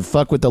can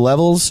fuck with the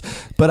levels.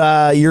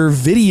 But your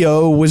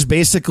video was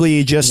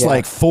basically just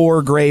like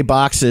 4 gray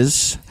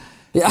boxes.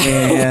 Yeah.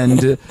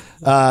 And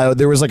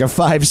there was like a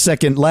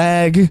 5-second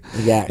lag.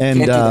 Yeah.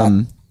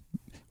 And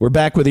we're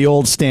back with the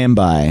old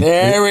standby.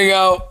 There we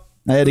go.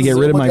 I had to get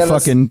rid of my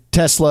fucking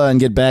Tesla and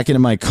get back into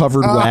my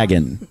covered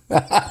wagon.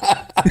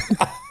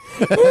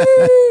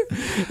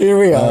 Here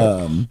we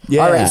are.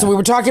 Yeah. All right. So we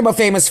were talking about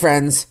famous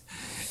friends.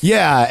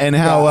 Yeah, and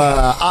how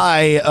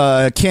I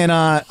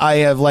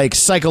have like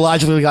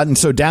psychologically gotten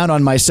so down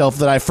on myself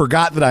that I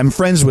forgot that I'm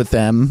friends with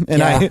them,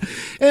 and I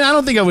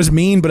don't think I was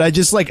mean, but I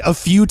just like a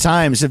few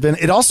times have been.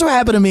 It also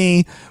happened to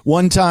me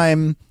one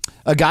time.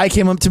 A guy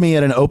came up to me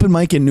at an open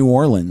mic in New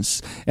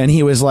Orleans, and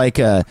he was like,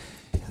 "Hey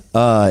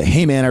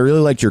man, I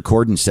really liked your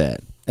Corden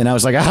set," and I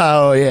was like,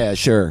 "Oh yeah,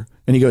 sure,"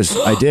 and he goes,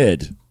 "I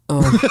did."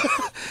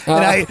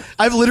 And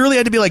I've literally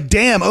had to be like,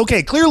 damn,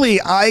 okay,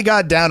 clearly I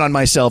got down on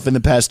myself in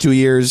the past 2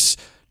 years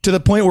to the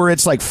point where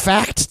it's like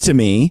fact to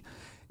me,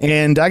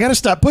 and I got to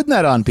stop putting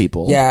that on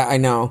people. Yeah, I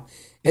know.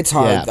 It's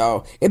hard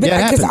though. Because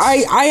happens.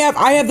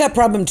 I have that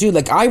problem too.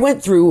 Like I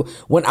went through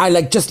when I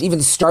like just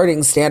even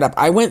starting stand up,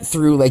 I went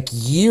through like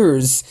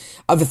years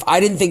of if I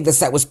didn't think the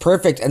set was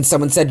perfect and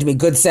someone said to me,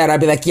 good set, I'd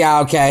be like,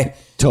 yeah, okay.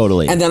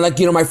 Totally. And then like,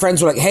 you know, my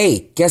friends were like,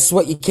 hey, guess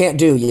what you can't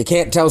do? You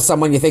can't tell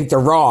someone you think they're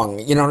wrong.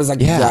 You know, and I was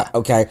like, yeah,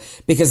 okay.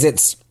 Because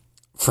it's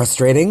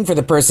frustrating for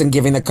the person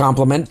giving the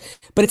compliment.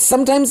 But it's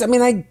sometimes, I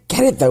mean, I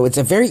get it though. It's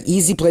a very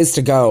easy place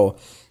to go,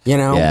 you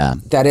know? Yeah.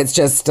 That it's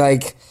just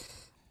like,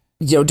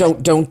 you know,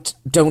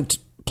 don't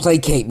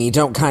placate me.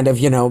 Don't kind of,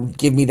 you know,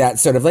 give me that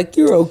sort of like,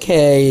 you're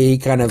okay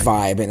kind of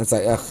vibe. And it's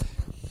like, ugh.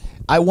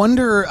 I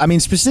wonder, I mean,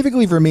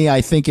 specifically for me,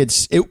 I think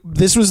this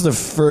was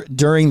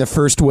during the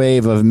first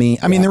wave of me.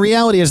 I mean, the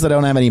reality is that I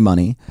don't have any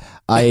money.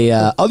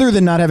 Other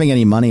than not having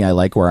any money, I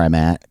like where I'm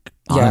at,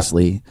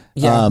 honestly.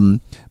 Yeah.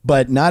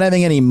 But not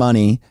having any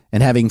money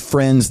and having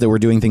friends that were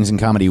doing things in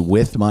comedy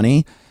with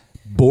money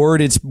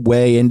bored its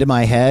way into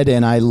my head,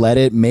 and I let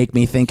it make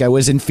me think I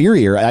was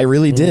inferior. I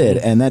really did,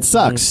 and that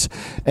sucks.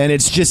 And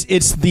it's just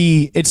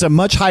it's a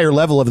much higher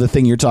level of the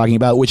thing you're talking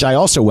about, which I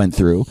also went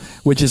through,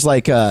 which is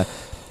like,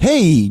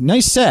 hey,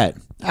 nice set.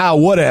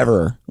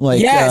 Whatever. Like,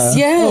 yes,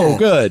 oh,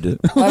 good. You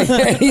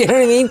know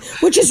what I mean?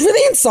 Which is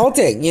really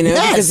insulting, you know,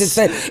 because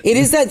it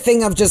is that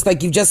thing of just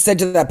like you just said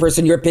to that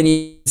person, your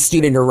opinion is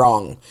stupid and you're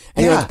wrong.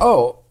 And you're like,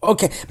 oh,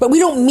 okay. But we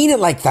don't mean it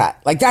like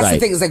that. Like, that's the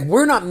thing is like,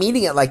 we're not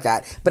meaning it like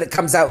that, but it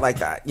comes out like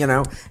that, you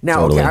know?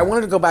 Now, okay, I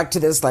wanted to go back to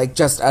this, like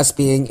just us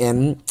being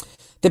in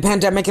the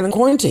pandemic and in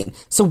quarantine.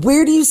 So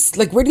where do you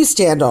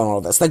stand on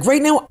all this? Like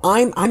right now,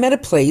 I'm at a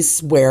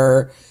place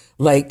where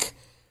like,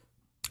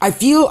 I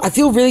feel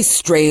really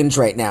strange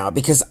right now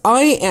because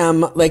I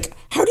am like,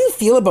 how do you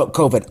feel about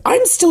COVID?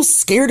 I'm still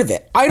scared of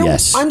it.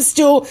 I'm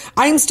still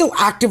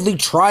actively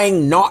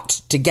trying not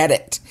to get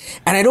it.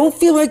 And I don't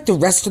feel like the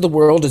rest of the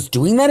world is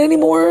doing that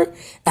anymore.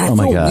 And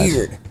I feel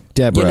weird.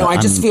 Deborah, you know, I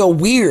just feel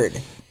weird.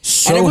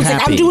 So and everyone's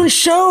like, I'm doing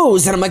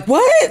shows. And I'm like,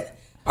 what?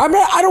 I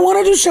don't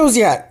want to do shows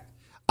yet.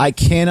 I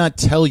cannot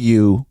tell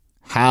you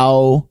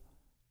how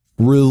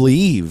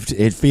relieved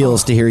it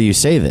feels to hear you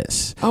say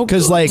this,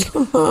 because like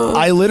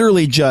I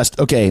literally just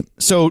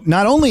so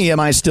not only am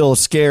I still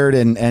scared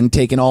and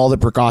taking all the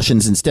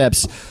precautions and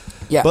steps,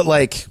 but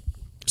like,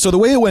 so the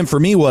way it went for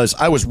me was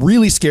I was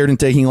really scared and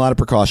taking a lot of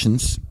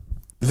precautions.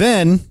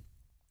 Then,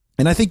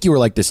 and I think you were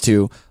like this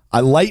too, I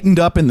lightened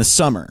up in the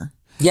summer.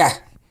 Yeah.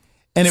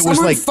 And it was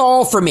like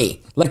fall for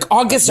me, like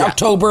August,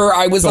 October.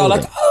 I was all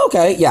like, oh,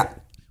 okay. Yeah.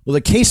 Well,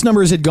 the case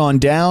numbers had gone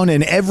down,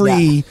 and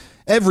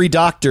every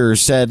doctor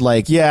said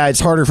like, yeah,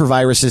 it's harder for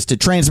viruses to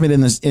transmit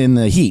in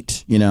the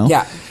heat, you know?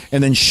 Yeah.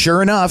 And then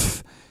sure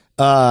enough,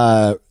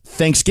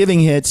 Thanksgiving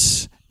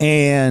hits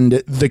and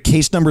the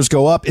case numbers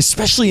go up,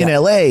 especially in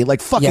LA,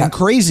 like fucking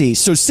crazy.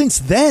 So since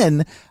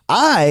then,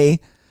 I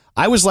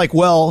was like,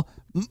 well,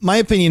 my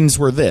opinions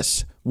were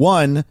this.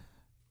 One,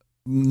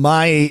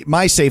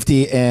 my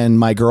safety and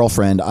my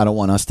girlfriend, I don't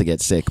want us to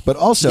get sick, but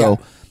also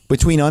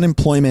between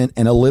unemployment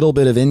and a little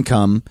bit of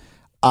income,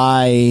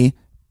 I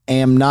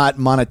am not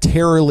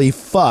monetarily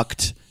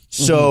fucked.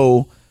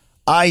 So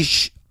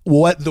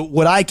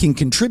what I can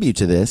contribute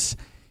to this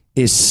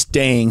is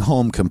staying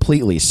home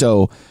completely.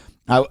 So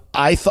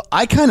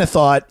I kind of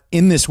thought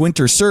in this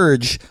winter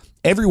surge,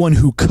 everyone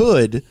who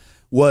could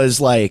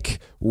was like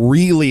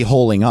really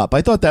holding up.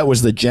 I thought that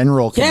was the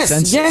general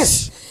consensus.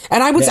 Yes.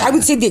 And I would say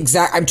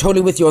I'm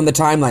totally with you on the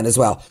timeline as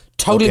well.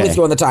 Totally with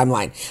you on the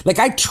timeline. Like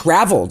I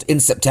traveled in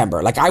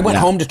September. Like I went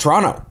home to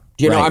Toronto.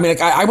 You know, I mean,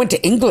 like I went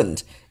to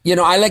England. You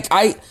know,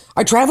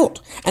 I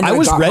traveled, and I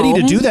was ready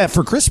to do that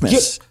for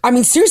Christmas. I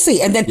mean,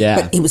 seriously. And then,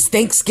 but it was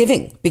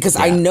Thanksgiving because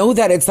I know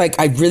that it's like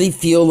I really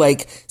feel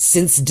like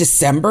since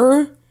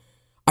December,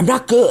 I'm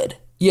not good.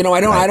 You know,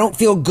 I don't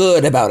feel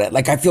good about it.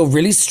 Like I feel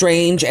really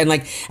strange. And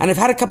I've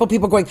had a couple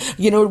people going,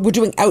 you know, we're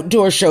doing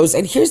outdoor shows.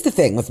 And here's the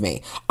thing with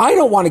me. I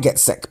don't want to get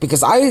sick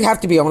because I have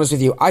to be honest with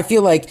you. I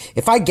feel like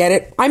if I get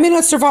it, I may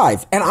not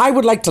survive and I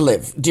would like to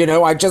live. Do you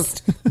know, I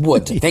just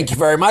would. Thank you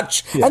very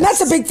much. Yes. And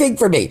that's a big thing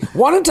for me.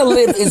 Wanting to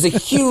live is a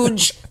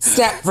huge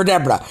step for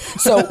Deborah.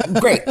 So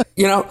great,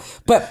 you know,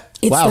 but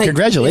it's wow,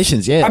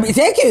 congratulations. Yeah. I mean,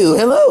 thank you.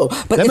 Hello.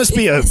 But that must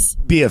be a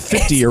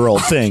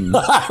 50-year-old thing.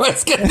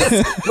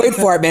 Wait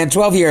for it, man.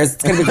 12 years.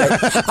 It's going to be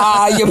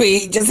great. You'll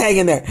be just hang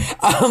in there.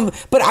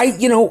 But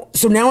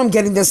so now I'm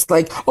getting this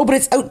like, oh, but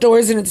it's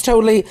outdoors and it's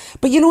totally,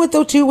 but you know what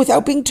though too,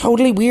 without being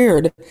totally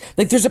weird,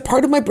 like there's a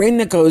part of my brain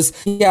that goes,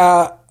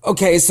 yeah,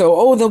 okay,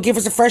 so they'll give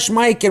us a fresh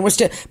mic and we're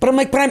still, but I'm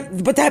like,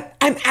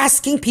 I'm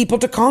asking people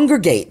to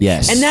congregate.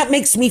 Yes. And that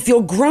makes me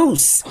feel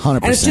gross. 100%.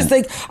 And it's just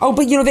like, but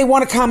they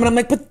want to come, and I'm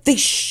like, but they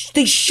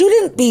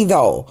shouldn't be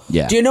though.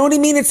 Yeah. Do you know what I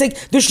mean? It's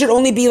like, there should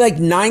only be like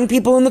 9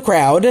 people in the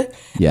crowd.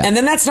 Yeah. And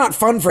then that's not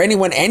fun for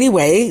anyone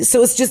anyway.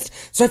 So it's just,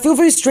 so I feel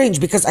very strange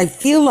because I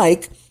feel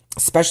like,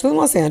 especially in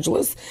Los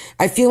Angeles,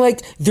 I feel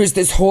like there's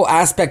this whole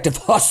aspect of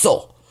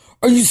hustle.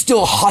 Are you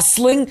still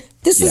hustling?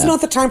 This is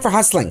not the time for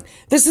hustling.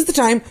 This is the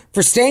time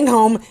for staying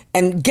home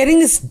and getting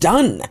this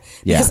done.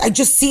 Because I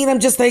just see it.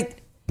 I'm just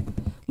like,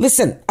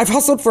 listen, I've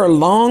hustled for a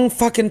long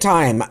fucking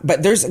time,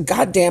 but there's a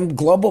goddamn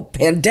global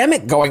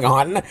pandemic going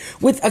on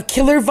with a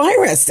killer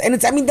virus. And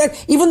it's, I mean,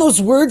 that even those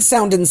words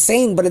sound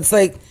insane, but it's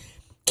like,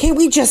 can't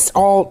we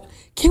all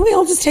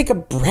just take a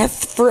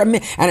breath for a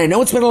minute? And I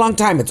know it's been a long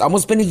time. It's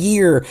almost been a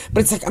year,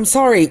 but it's like, I'm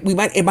sorry,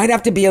 it might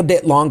have to be a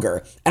bit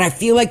longer. And I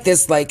feel like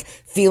this like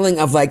feeling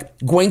of like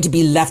going to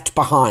be left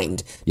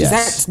behind. Does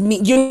that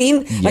mean, you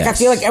mean? Like, I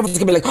feel like everyone's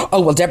gonna be like,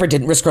 oh, well, Deborah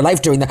didn't risk her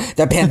life during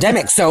the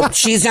pandemic, so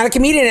she's not a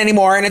comedian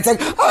anymore. And it's like,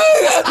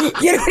 oh,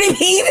 you know what I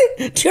mean?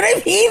 Do you know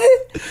what I mean?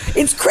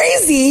 It's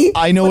crazy.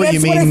 I know what you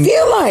mean. That's what I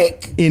feel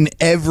like. In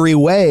every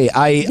way.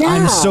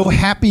 I'm so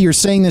happy you're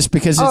saying this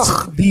because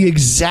it's the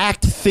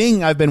exact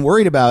thing I've been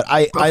worried about.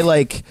 I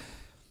like,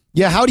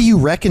 how do you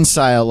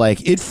reconcile,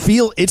 like, it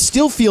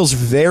still feels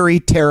very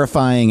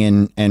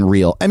terrifying and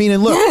real. I mean,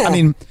 and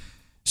look,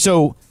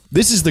 so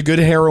this is the Good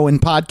Heroin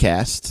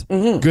podcast.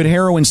 Mm-hmm. Good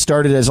Heroin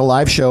started as a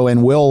live show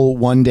and will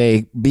one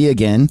day be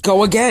again.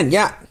 Go again,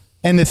 yeah.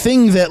 And the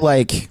thing that,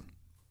 like,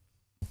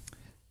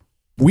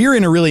 we're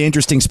in a really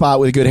interesting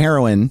spot with Good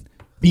Heroin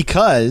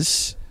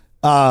because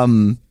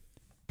I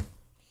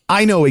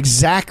know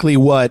exactly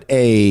what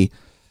a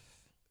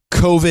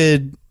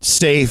COVID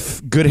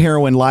safe Good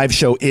Heroin live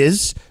show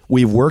is.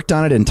 We've worked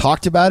on it and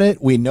talked about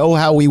it. We know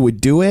how we would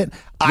do it.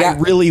 I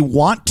really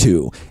want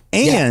to.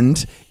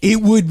 And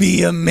it would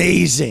be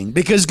amazing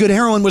because Good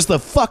Heroin was the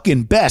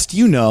fucking best,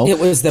 you know. It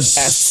was the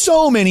best.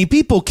 So many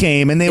people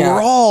came and they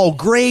were all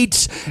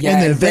great.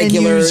 And the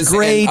venue's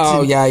great.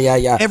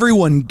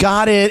 Everyone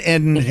got it.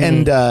 And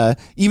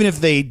even if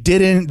they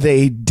didn't,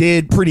 they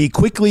did pretty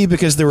quickly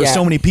because there were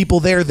so many people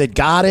there that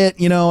got it,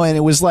 you know. And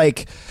it was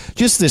like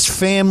just this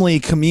family,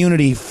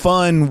 community,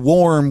 fun,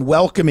 warm,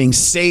 welcoming,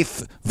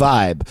 safe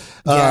vibe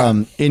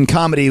in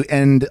comedy.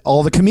 And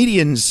all the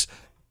comedians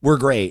were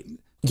great.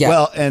 Yeah.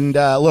 Well, and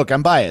look,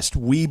 I'm biased.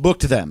 We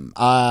booked them.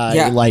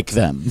 I like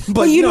them.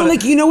 But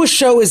well, a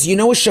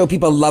show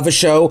people love a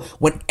show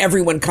when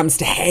everyone comes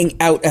to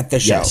hang out at the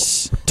show.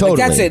 Yes,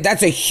 totally. Like,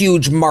 that's a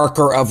huge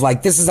marker of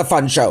like, this is a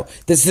fun show.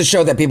 This is a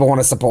show that people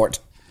want to support.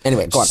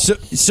 Anyway, go on.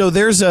 So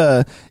there's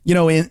a,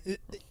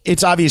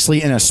 it's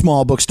obviously in a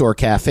small bookstore,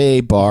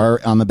 cafe, bar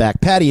on the back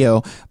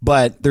patio,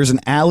 but there's an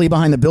alley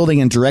behind the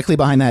building, and directly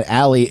behind that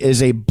alley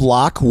is a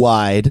block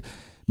wide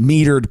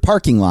metered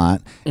parking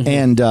lot. Mm-hmm.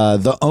 And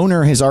the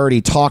owner has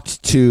already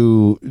talked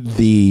to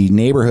the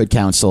neighborhood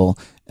council,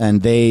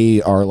 and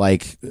they are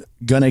like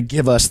gonna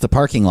give us the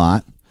parking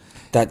lot.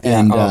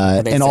 And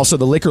also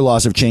the liquor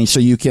laws have changed,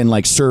 so you can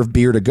like serve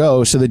beer to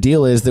go. So the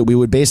deal is that we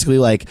would basically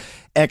like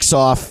X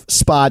off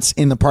spots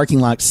in the parking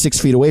lot 6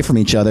 feet away from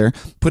each other,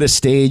 put a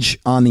stage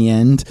on the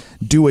end,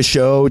 do a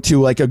show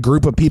to like a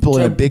group of people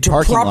in a big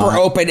parking lot. Proper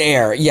open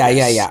air.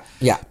 Yeah.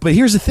 But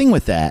here's the thing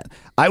with that.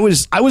 I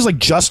was like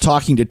just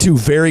talking to 2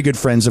 very good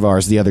friends of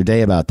ours the other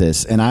day about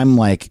this, and I'm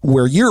like,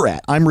 where you're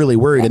at, I'm really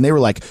worried. And they were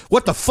like,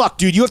 what the fuck,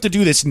 dude? You have to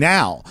do this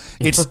now.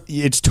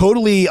 It's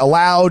totally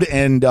allowed,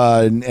 and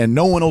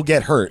no one will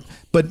get hurt.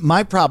 But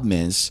my problem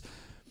is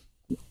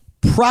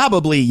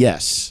probably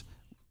yes.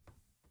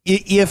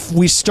 If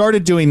we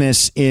started doing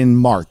this in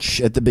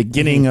March at the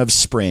beginning of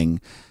spring,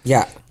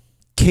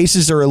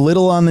 cases are a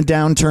little on the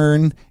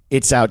downturn.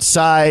 It's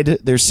outside.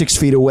 They're 6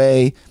 feet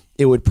away.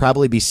 It would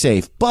probably be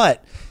safe,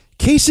 but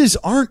cases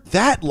aren't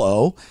that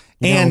low,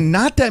 and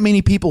not that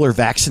many people are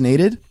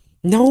vaccinated.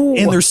 No.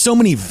 And there's so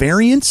many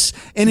variants,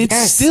 and it's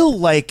still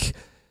like,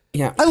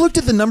 I looked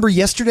at the number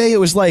yesterday. It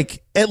was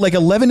like at like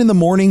 11 in the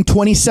morning,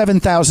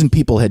 27,000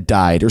 people had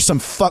died, or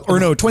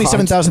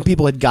 27,000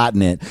 people had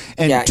gotten it,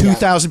 and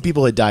 2,000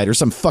 people had died, or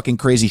some fucking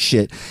crazy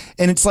shit.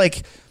 And it's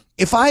like,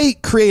 if I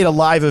create a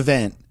live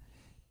event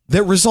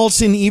that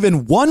results in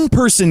even one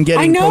person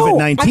getting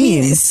COVID-19. I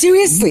mean,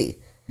 seriously.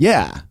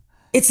 Yeah.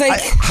 It's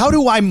like, how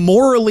do I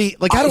morally,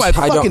 like, how do I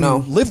fucking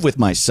live with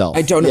myself?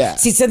 I don't know. Yeah.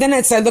 See, so then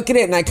I look at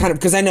it and I kind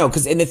of,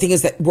 and the thing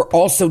is that we're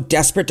all so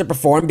desperate to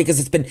perform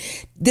because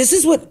this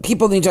is what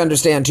people need to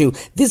understand too.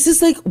 This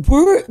is like,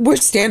 we're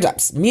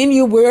stand-ups. Me and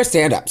you, we're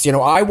stand-ups. You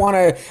know, I want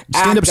to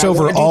stand-ups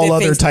over all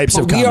other types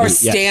of comedy. We are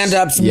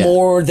stand-ups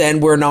more than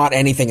we're not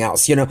anything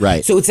else, you know?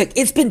 Right. So it's like,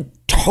 it's been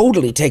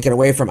totally taken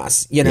away from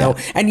us, you know?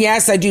 Yeah. And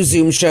yes, I do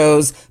Zoom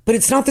shows, but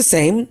it's not the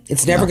same.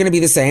 It's never going to be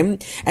the same.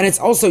 And it's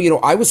also, you know,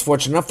 I was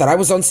fortunate enough that I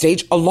was on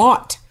stage a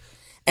lot.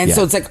 And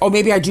so it's like, oh,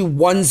 maybe I do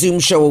one Zoom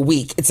show a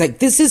week. It's like,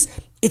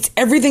 it's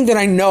everything that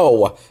I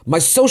know, my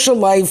social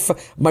life,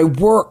 my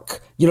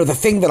work, the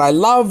thing that I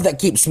love that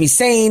keeps me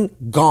sane,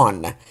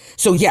 gone.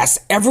 So yes,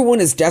 everyone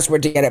is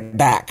desperate to get it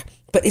back.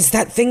 But it's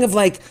that thing of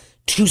like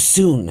too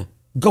soon.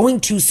 Going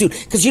too soon.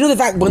 Because when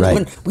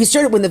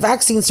the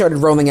vaccine started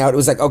rolling out, it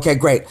was like, okay,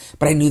 great.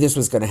 But I knew this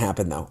was going to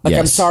happen though. Like,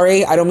 I'm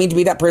sorry. I don't mean to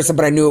be that person,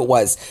 but I knew it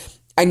was.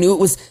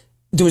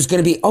 There was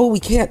going to be, we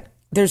can't.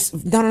 There's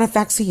not enough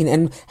vaccine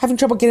and having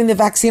trouble getting the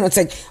vaccine. It's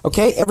like,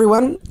 okay,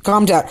 everyone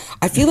calm down.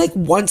 I feel like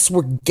once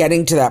we're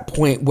getting to that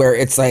point where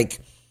it's like,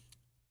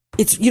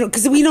 it's,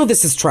 because we know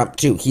this is Trump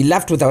too. He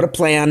left without a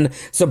plan.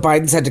 So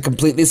Biden's had to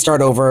completely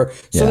start over.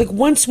 So like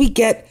once we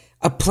get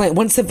a plan,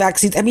 once the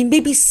vaccines, I mean,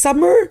 maybe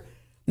summer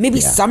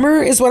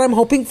is what I'm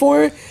hoping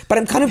for. But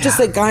I'm kind of just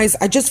like, guys,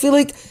 I just feel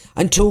like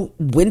until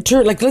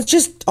winter, like let's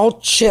just all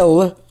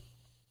chill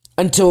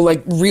until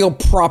like real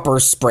proper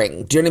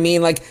spring. Do you know what I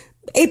mean? Like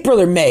April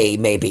or May,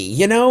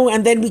 maybe,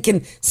 and then we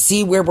can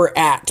see where we're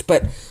at.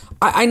 But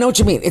I know what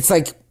you mean. It's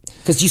like,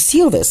 because you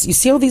see all this,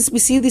 we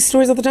see these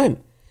stories all the time.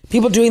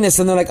 People doing this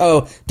and they're like,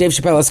 oh, Dave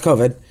Chappelle has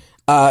COVID.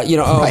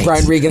 Right.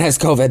 Brian Regan has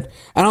COVID.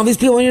 And all these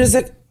people, and you're just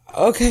like,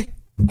 okay.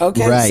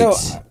 Right. So,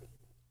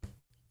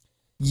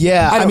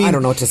 yeah, I mean, I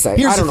don't know what to say.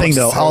 Here's the thing,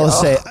 though. I'll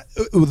say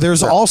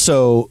there's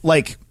also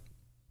like,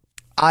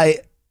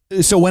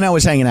 so when I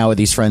was hanging out with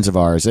these friends of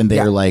ours and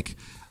they're like,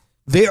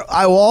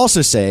 I will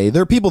also say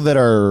there are people that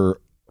are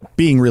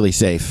being really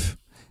safe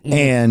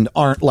and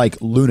aren't like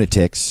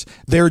lunatics.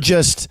 They're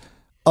just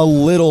a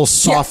little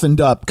softened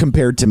up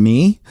compared to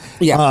me.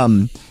 Yeah.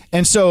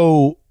 And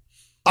so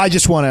I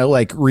just want to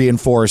like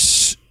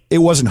reinforce, it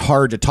wasn't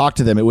hard to talk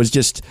to them. It was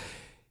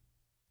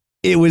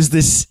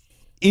this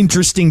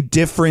interesting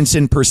difference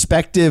in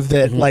perspective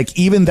that like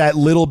even that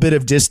little bit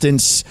of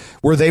distance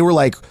where they were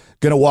like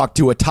going to walk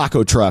to a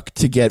taco truck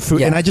to get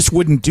food. And I just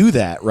wouldn't do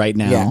that right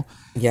now.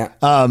 Yeah.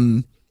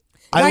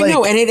 I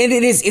know. And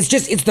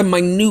it's the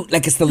minute,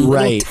 like it's the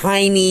little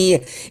tiny,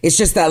 it's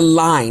just that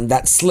line,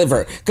 that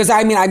sliver. Cause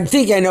I mean, I'm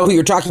thinking I know who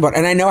you're talking about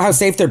and I know how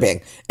safe they're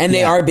being and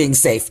they are being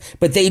safe,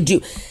 but they do.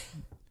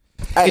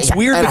 It's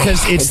weird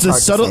because it's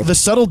the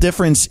subtle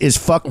difference is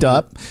fucked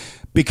up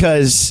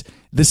because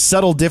the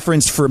subtle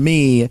difference for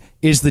me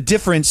is the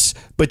difference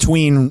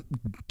between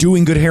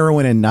doing good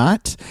heroin and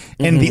not.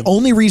 And the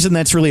only reason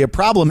that's really a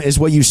problem is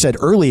what you said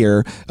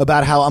earlier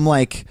about how I'm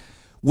like,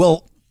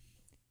 well,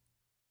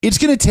 it's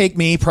going to take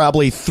me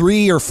probably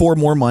 3 or 4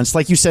 more months,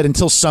 like you said,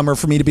 until summer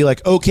for me to be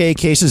like, okay,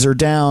 cases are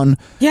down.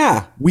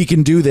 Yeah, we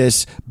can do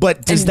this.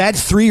 But does that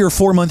 3 or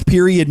 4 month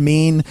period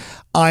mean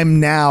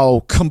I'm now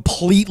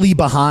completely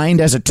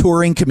behind as a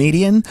touring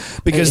comedian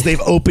because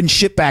they've opened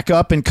shit back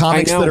up and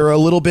comics that are a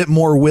little bit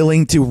more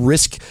willing to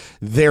risk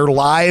their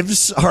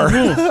lives are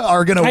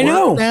going to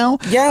work now?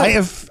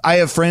 Yeah, I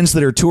have friends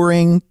that are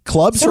touring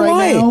clubs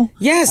now.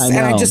 Yes, and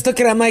I just look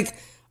at it, I'm like,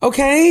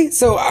 okay,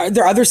 so are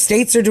there other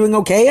states are doing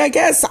okay? I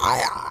guess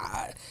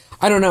I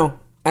don't know.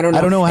 I don't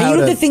know how.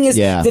 And the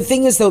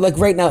thing is though, like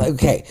right now,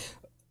 okay.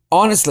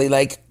 Honestly,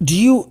 like,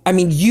 you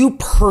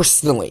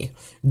personally,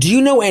 do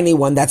you know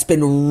anyone that's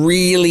been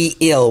really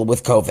ill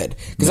with COVID?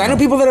 Because I know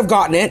people that have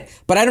gotten it,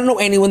 but I don't know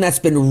anyone that's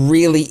been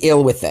really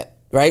ill with it.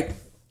 Right.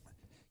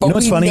 But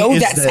we know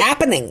that's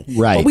happening.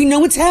 Right. But we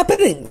know it's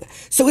happening.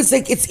 So it's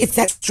like it's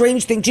that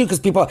strange thing too. Because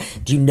people,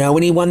 do you know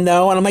anyone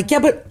though? And I'm like, yeah,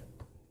 but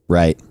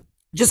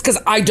just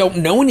because I don't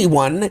know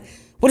anyone,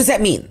 what does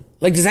that mean?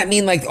 Like, does that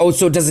mean like, oh,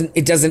 so it doesn't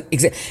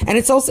exist? And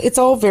it's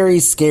all very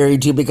scary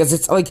too, because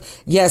it's like,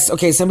 yes,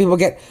 okay, some people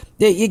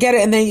you get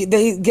it and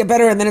they get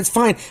better and then it's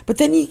fine. But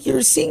then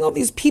you're seeing all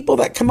these people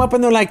that come up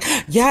and they're like,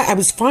 yeah, I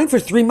was fine for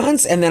 3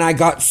 months and then I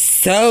got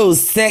so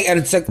sick. And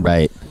it's like,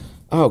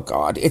 oh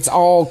God, it's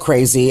all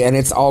crazy and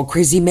it's all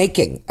crazy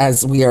making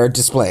as we are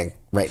displaying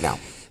right now.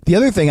 The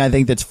other thing I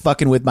think that's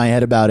fucking with my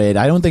head about it,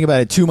 I don't think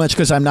about it too much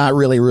because I'm not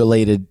really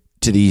related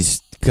to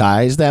these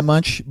guys that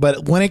much,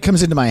 but when it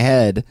comes into my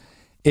head,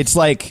 it's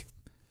like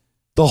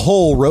the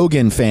whole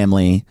Rogan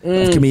family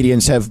of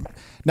comedians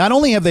not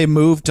only have they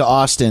moved to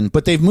Austin,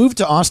 but they've moved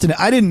to Austin.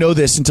 I didn't know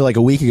this until like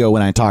a week ago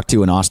when I talked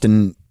to an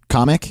Austin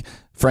comic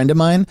friend of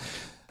mine.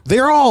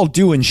 They're all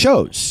doing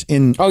shows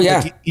in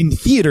in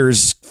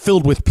theaters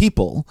filled with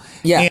people.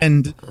 Yeah.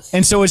 And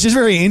so it's just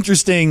very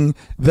interesting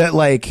that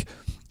like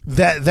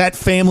that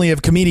family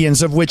of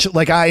comedians, of which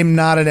like I'm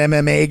not an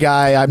MMA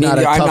guy, I'm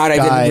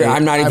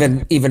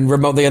not even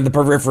remotely on the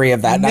periphery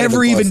of that.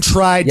 Never even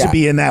tried to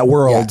be in that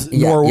world,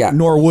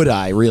 nor would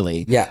I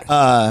really.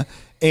 Yeah.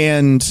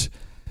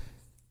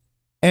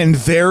 And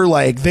they're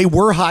like, they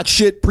were hot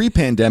shit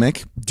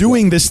pre-pandemic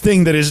doing this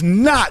thing that is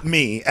not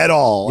me at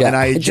all. Yeah. And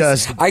I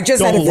just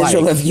had a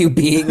visual of you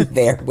being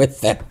there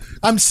with them.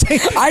 I'm saying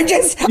I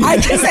just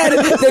had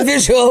the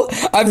visual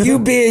of you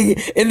being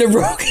in the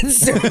Rogan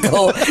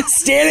circle,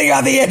 standing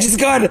on the edges,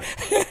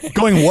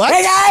 going what?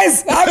 Hey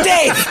guys, I'm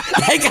Dave.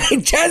 Like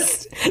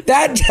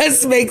that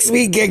just makes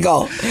me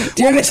giggle.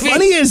 What's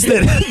funny is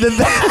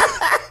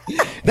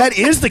that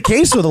is the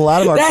case with a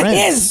lot of our friends.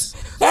 That is.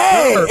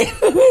 Hey,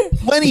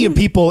 plenty of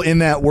people in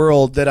that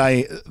world that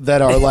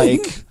are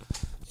like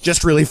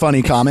just really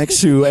funny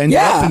comics who end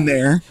up in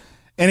there.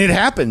 And it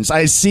happens.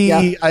 I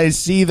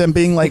see them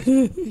being like,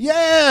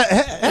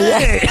 yeah,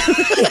 hey.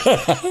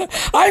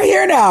 I'm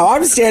here now.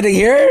 I'm standing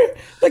here.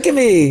 Look at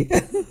me.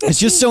 It's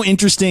just so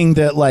interesting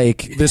that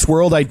like this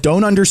world I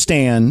don't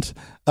understand,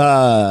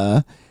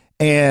 and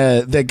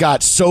that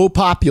got so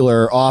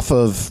popular off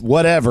of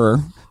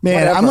whatever.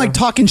 Man, I'm like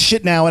talking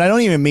shit now, and I don't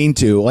even mean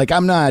to. Like,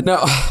 I'm not. No,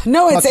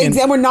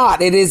 it's we're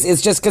not.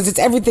 It's just because it's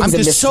everything's.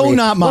 I'm just so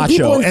not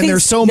macho, and they're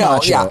so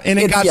macho, and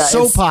it got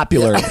so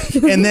popular,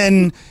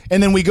 and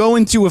then we go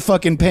into a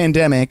fucking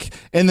pandemic,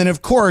 and then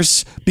of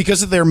course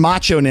because of their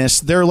macho-ness,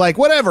 they're like,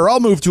 whatever,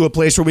 I'll move to a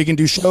place where we can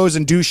do shows,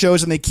 and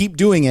they keep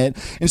doing it,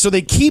 and so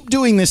they keep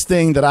doing this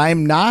thing that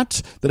I'm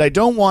not, that I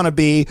don't want to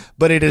be,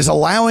 but it is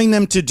allowing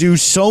them to do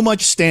so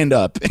much stand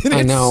up.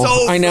 I know,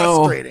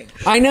 frustrating.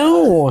 I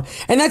know,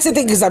 and that's the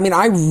thing because I mean,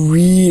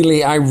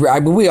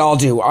 we all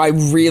do. I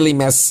really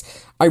miss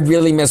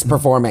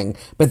performing,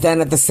 but then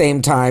at the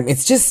same time,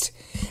 it's just,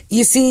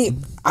 you see,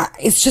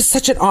 it's just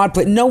such an odd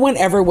place. No one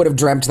ever would have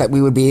dreamt that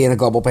we would be in a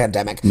global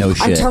pandemic. No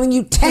shit. I'm telling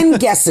you, 10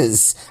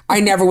 guesses.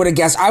 I never would have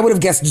guessed. I would have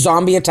guessed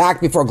zombie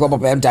attack before global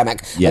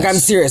pandemic. Yes. Like, I'm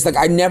serious. Like,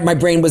 my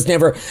brain was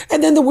never,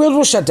 and then the world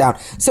will shut down.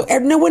 So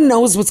no one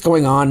knows what's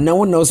going on. No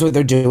one knows what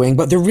they're doing,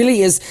 but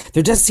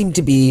there does seem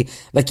to be,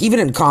 like, even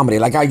in comedy,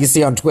 like you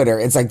see on Twitter,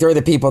 it's like, there are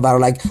the people that are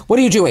like, what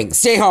are you doing?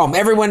 Stay home.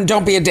 Everyone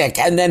don't be a dick.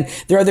 And then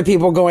there are other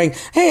people going,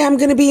 hey, I'm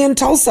going to be in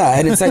Tulsa.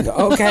 And it's like,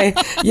 okay,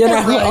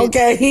 Right.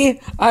 okay.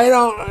 I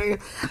don't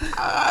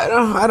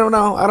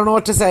know. I don't know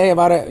what to say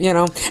about it,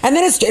 And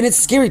then it's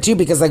scary too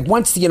because like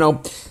once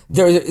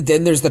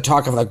there's the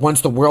talk of like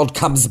once the world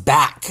comes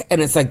back,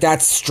 and it's like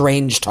that's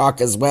strange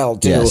talk as well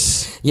too.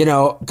 Yes.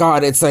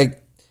 God, it's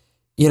like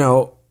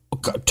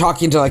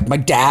talking to like my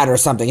dad or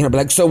something. Be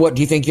like, so what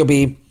do you think you'll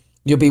be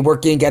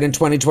working again in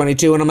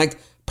 2022? And I'm like,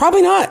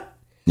 probably not.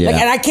 Yeah.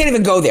 Like, and I can't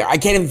even go there. I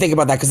can't even think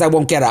about that because I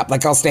won't get up.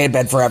 Like I'll stay in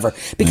bed forever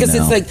because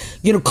it's like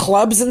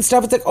clubs and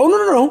stuff. It's like, oh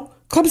no.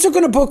 Clubs are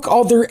going to book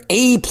all their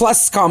A+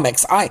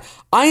 comics. I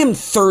am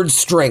third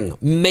string.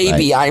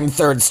 Maybe right. I'm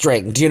third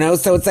string. Do you know?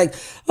 So it's like,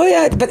 oh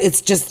yeah, but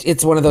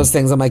it's one of those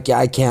things. I'm like, yeah,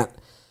 I can't.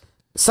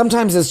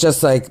 Sometimes it's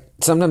just like,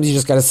 sometimes you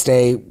just got to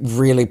stay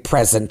really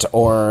present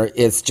or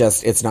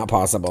it's not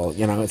possible.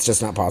 It's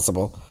just not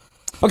possible.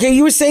 Okay.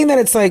 You were saying that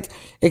it's like,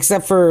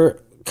 except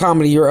for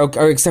comedy, you're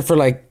okay, or except for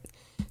like,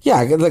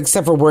 yeah,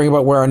 except for worrying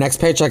about where our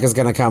next paycheck is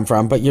going to come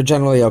from, but you're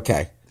generally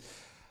okay.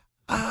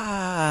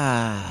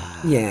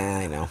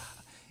 Yeah, I know.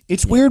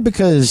 It's weird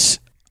because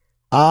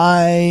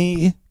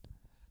I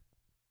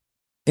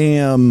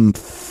am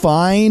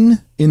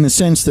fine in the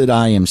sense that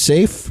I am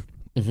safe.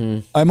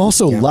 Mm-hmm. I'm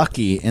also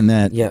lucky in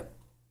that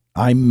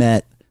I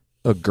met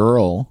a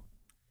girl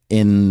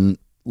on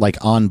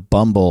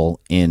Bumble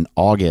in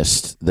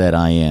August that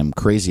I am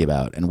crazy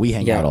about, and we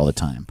hang out all the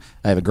time.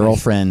 I have a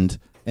girlfriend,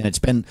 and it's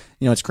been,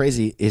 it's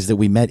crazy is that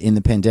we met in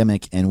the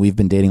pandemic, and we've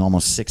been dating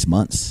almost 6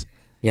 months.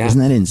 Yeah. Isn't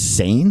that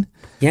insane?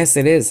 Yes,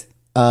 it is.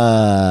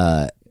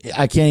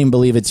 I can't even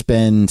believe it's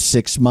been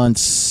 6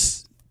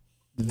 months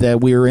that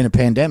we were in a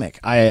pandemic.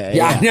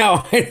 I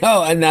know.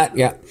 And that,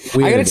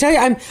 weird. I gotta tell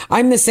you,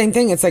 I'm the same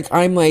thing. It's like,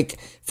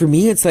 for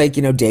me, it's like,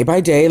 day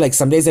by day, like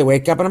some days I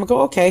wake up and I'm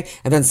go, okay.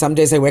 And then some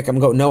days I wake up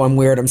and go, no, I'm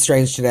weird. I'm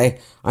strange today.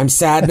 I'm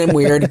sad and I'm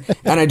weird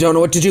and I don't know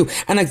what to do.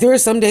 And like, there are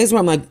some days where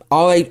I'm like,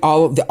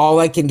 all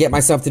I can get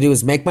myself to do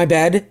is make my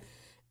bed.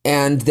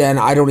 And then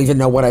I don't even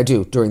know what I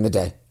do during the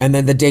day. And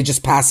then the day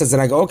just passes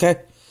and I go, okay.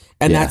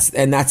 And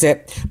that's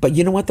it. But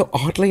you know what, though?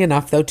 Oddly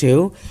enough, though,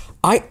 too,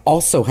 I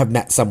also have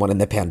met someone in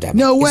the pandemic.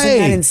 No way. Isn't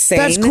that insane?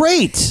 That's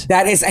great.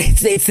 That is,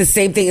 it's the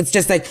same thing. It's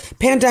just like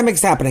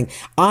pandemic's happening.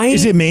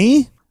 Is it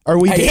me? Are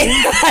we dating?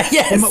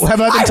 Yes.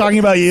 Have I been talking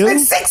about you?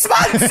 It's been 6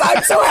 months.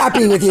 I'm so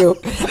happy with you.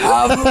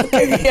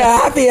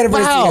 Happy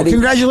anniversary. Wow, honey.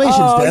 congratulations,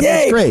 Deb.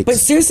 That's great. But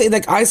seriously,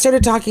 like I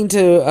started talking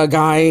to a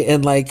guy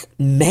in like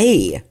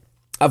May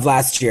of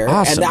last year.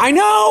 Awesome. And I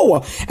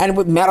know. And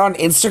we met on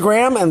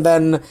Instagram, and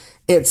then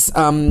it's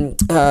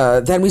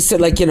then we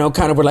said like, kind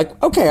of we're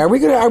like, okay, are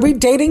we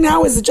dating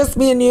now? Is it just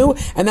me and you?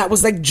 And that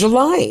was like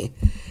July.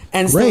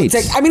 And so it's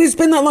like, it's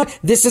been that long.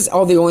 This is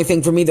the only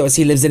thing for me though is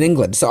he lives in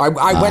England. So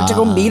I went to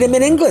go meet him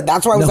in England.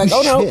 That's why I was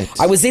no.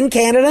 I was in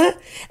Canada,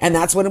 and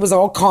that's when it was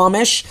all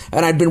calmish.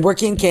 And I'd been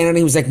working in Canada.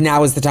 He was like,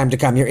 now is the time to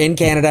come. You're in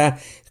Canada,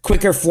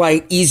 quicker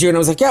flight, easier. And I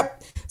was like,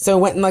 yep. So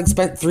I went and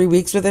spent 3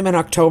 weeks with him in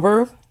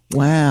October.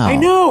 Wow. I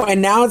know.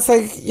 And now it's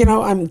like,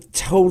 I'm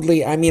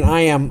totally, I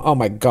am, oh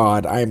my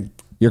God,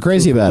 You're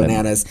crazy about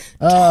bananas.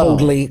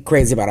 Totally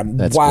crazy about him.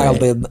 That's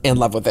wildly in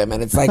love with him.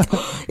 And it's like,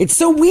 it's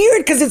so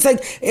weird because it's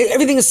like,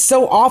 everything is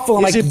so awful.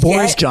 I'm Is it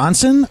Boris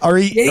Johnson? Are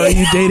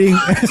you dating?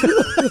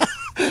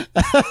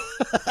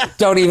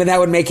 Don't even, that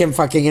would make him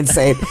fucking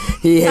insane.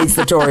 He hates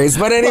the Tories.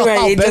 But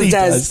anyway, he just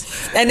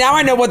does. And now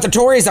I know what the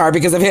Tories are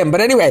because of him. But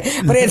anyway,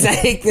 but it's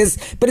like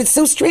this, but it's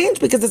so strange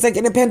because it's like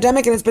in a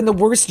pandemic and it's been the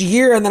worst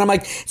year. And then I'm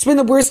like, it's been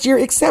the worst year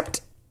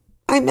except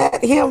I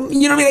met him.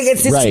 You know what I mean? Like,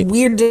 it's just Right.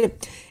 weird.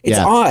 It's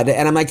odd.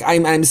 And I'm like,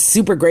 I'm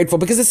super grateful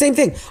because the same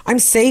thing. I'm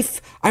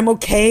safe. I'm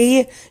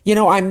okay. You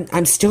know,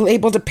 I'm still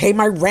able to pay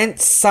my rent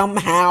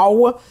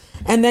somehow.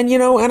 And then, you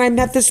know, and I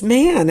met this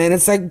man and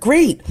it's like,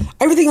 great.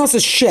 Everything else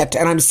is shit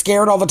and I'm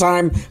scared all the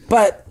time.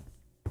 But,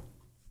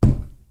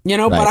 you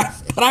know, Right.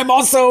 but I'm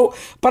also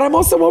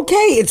okay.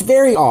 It's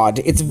very odd.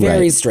 It's very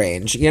Right.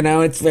 strange. You know,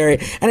 it's very,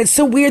 and it's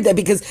so weird that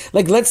because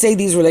like, let's say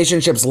these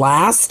relationships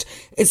last,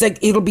 it's like,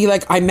 it'll be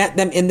like, I met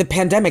them in the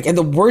pandemic and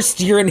the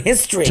worst year in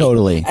history.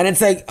 Totally. And it's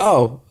like,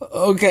 oh,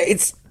 okay.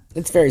 It's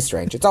very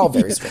strange. It's all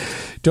very strange.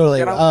 Totally.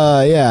 You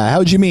know? Yeah.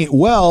 How'd you meet?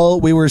 Well,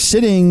 we were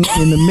sitting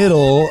in the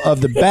middle of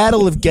the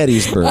Battle of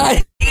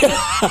Gettysburg.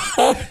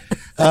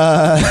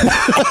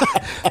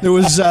 There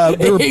were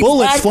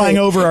bullets Exactly. flying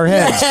over our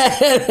heads.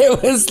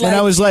 It was like, And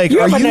I was like, you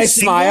 "Are have a you nice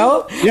single?"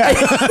 smile. Yeah.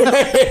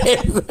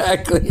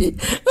 Exactly.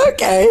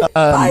 Okay.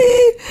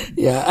 Bye.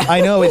 Yeah.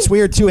 I know it's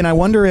weird too, and I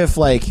wonder if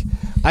like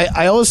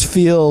I always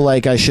feel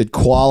like I should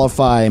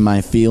qualify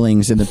my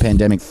feelings in the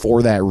pandemic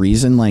for that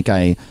reason. Like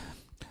I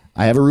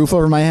have a roof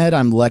over my head.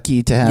 I'm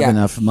lucky to have Yeah.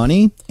 enough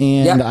money,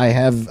 and Yeah. I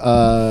have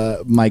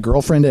my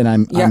girlfriend, and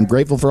I'm Yeah.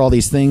 grateful for all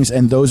these things.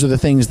 And those are the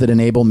things that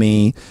enable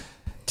me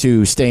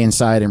to stay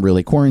inside and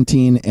really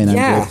quarantine. And I'm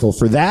Yeah. grateful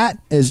for that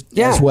as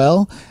Yeah.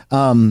 well.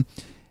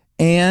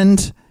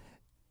 And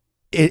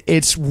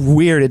it's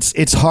weird.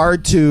 It's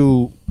hard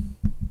to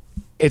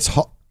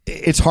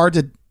it's hard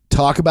to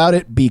talk about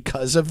it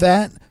because of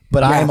that.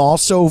 But Yeah. I'm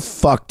also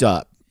fucked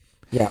up.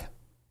 Yeah.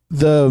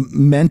 The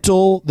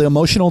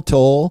emotional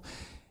toll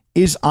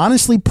is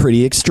honestly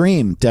pretty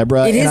extreme,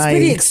 Deborah. It is and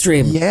pretty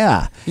extreme.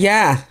 Yeah.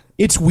 Yeah.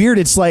 It's weird.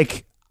 It's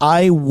like,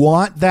 I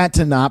want that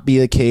to not be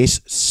the case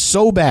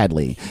so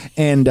badly.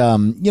 And,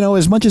 you know,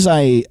 as much as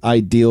I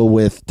deal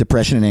with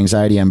depression and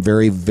anxiety, I'm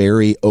very,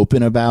 very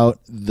open about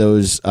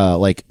those,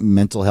 like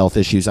mental health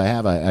issues I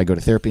have. I go to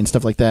therapy and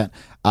stuff like that.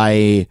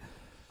 I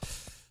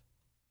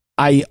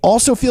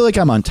also feel like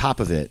I'm on top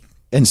of it.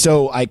 And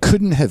so I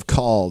couldn't have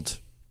called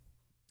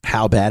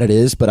how bad it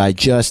is, but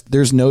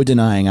there's no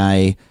denying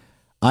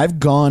I've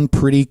gone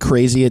pretty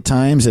crazy at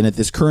times. And at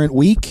this current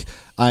week,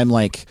 I'm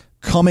like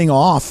coming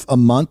off a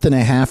month and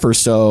a half or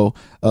so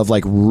of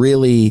like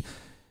really,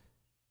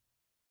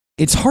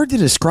 it's hard to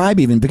describe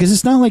even because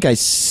it's not like I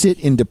sit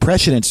in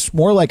depression. It's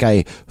more like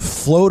I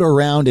float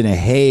around in a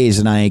haze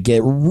and I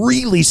get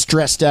really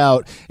stressed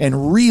out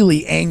and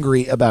really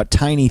angry about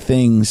tiny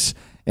things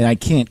and I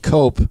can't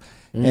cope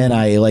and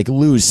I like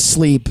lose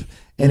sleep.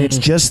 And it's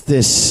just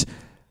this,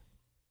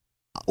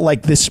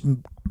 like this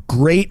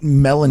great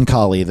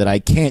melancholy that I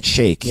can't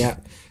shake. Yeah.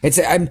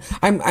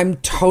 I'm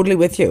totally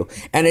with you.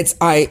 And it's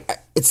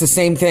the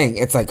same thing.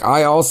 It's like,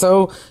 I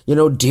also, you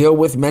know, deal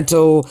with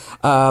mental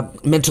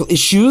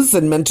issues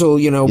and mental,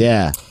 you know,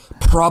 Yeah.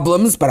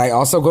 problems, but I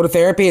also go to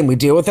therapy and we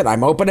deal with it.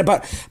 I'm open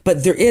about,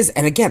 but there is,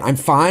 and again, I'm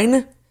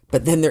fine,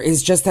 but then there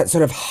is just that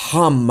sort of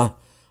hum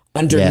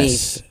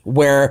underneath Yes.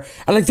 where,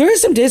 and like, there are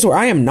some days where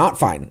I am not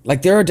fine.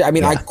 Like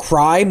I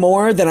cry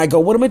more than I go,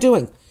 what am I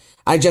doing?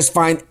 I just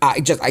find I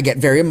get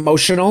very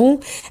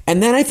emotional,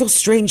 and then I feel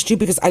strange too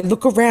because I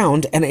look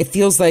around and it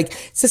feels like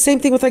it's the same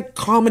thing with like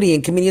comedy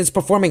and comedians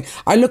performing.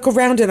 I look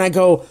around and I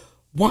go,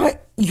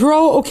 "What? You're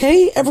all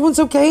okay? Everyone's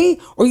okay?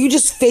 Or are you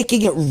just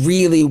faking it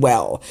really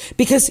well?"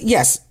 Because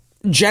yes,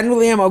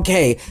 generally I'm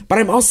okay, but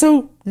I'm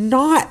also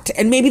not.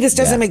 And maybe this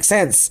doesn't make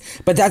sense,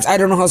 but I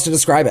don't know how else to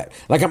describe it.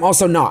 Like I'm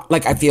also not.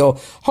 Like I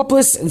feel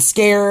hopeless and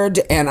scared,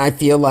 and I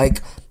feel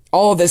like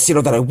all this, you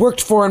know, that I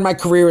worked for in my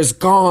career is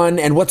gone,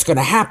 and what's going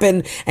to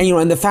happen. And, you know,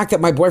 and the fact that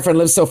my boyfriend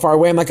lives so far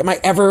away, I'm like,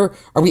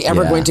 are we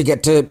ever going to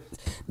get to,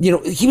 you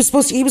know, he was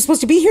supposed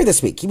to be here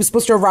this week. He was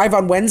supposed to arrive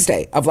on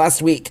Wednesday of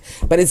last week,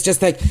 but it's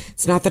just like,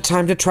 it's not the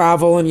time to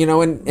travel. And, you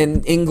know,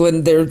 in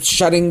England, they're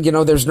shutting, you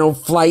know, there's no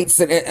flights.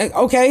 And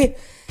okay.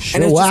 Sure,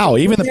 And it's just wow.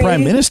 like, Even the okay.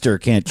 prime minister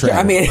can't travel.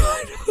 I mean,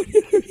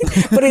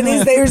 but it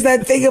is, there's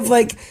that thing of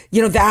like,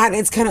 you know, that, and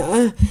it's kind of,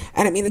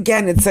 and I mean,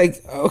 again, it's like,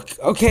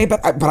 okay,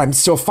 but I'm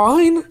still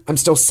fine. I'm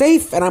still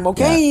safe and I'm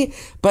okay. Yeah.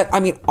 But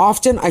I mean,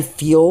 often I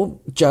feel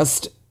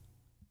just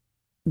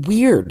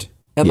weird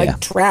and Yeah. like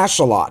trash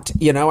a lot,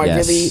 you know,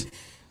 Yes.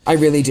 I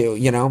really do,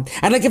 you know?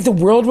 And like if the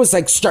world was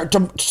like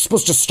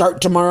supposed to start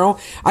tomorrow,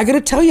 I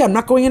gotta tell you, I'm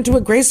not going into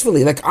it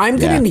gracefully. Like I'm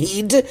gonna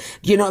need,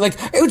 you know, like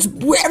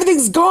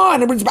everything's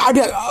gone. I'd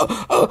be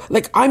like,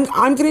 like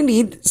I'm gonna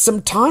need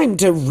some time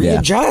to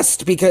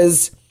readjust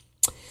because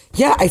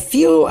I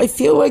feel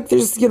like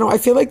there's, you know, I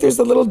feel like there's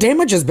a little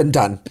damage has been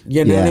done.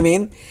 You know what I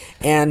mean?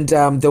 And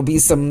there'll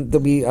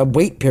be a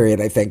wait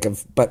period, I think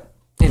but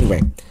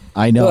anyway.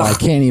 I know. Ugh. I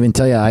can't even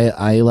tell you.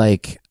 I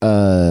like,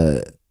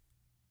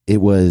 it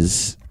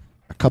was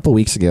a couple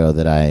weeks ago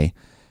that I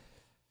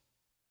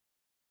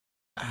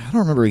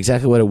don't remember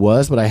exactly what it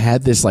was, but I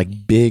had this like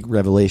big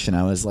revelation.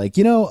 I was like,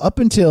 you know, up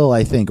until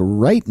I think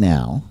right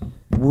now,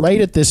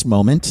 right at this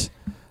moment,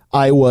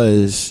 I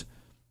was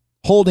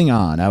holding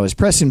on. I was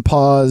pressing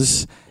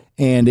pause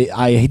and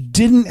I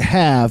didn't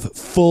have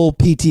full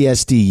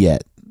PTSD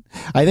yet.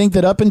 I think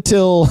that up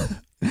until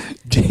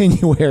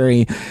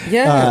January,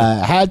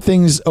 had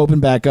things open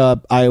back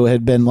up, I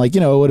had been like,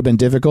 it would have been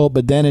difficult,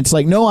 but then it's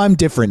like, no, I'm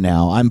different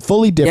now. I'm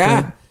fully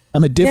different. Yeah.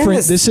 I'm a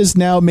different. This has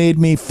now made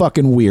me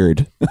fucking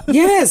weird.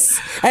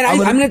 Yes, and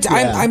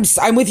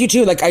I'm with you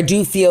too. Like I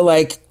do feel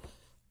like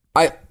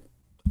I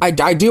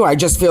do. I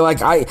just feel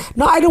like I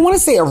don't want to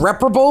say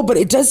irreparable, but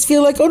it does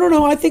feel like, oh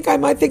no, I think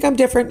I'm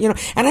different,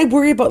 And I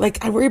worry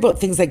about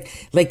things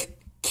like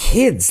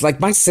kids, like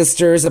my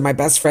sisters and my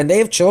best friend. They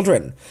have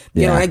children,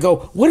 and I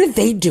go, what are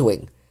they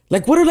doing?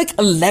 Like, what are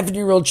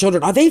 11-year-old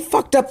children? Are they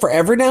fucked up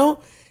forever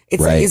now?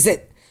 It's right. like, is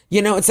it?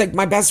 It's like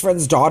my best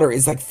friend's daughter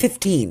is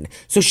 15.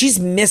 So she's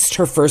missed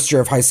her first year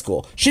of high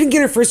school. She didn't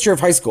get her first year of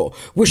high school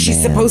where she's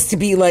supposed to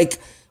be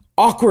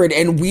awkward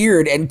and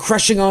weird and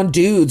crushing on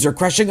dudes or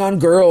crushing on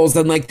girls.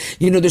 And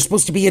there's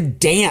supposed to be a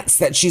dance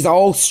that she's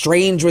all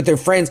strange with her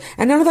friends.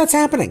 And none of that's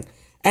happening.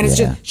 And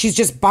it's she's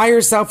just by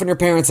herself in her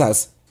parents'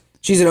 house.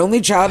 She's an only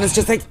child. And it's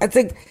just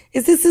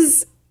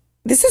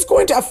this is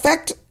going to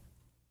affect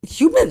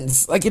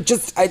humans.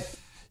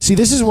 See,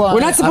 this is why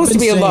we're not supposed to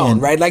be alone,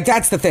 right?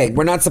 That's the thing.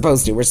 We're not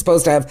supposed to. We're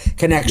supposed to have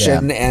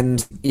connection,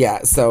 and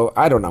So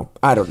I don't know.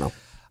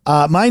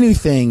 My new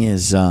thing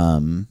is,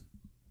 and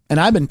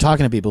I've been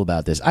talking to people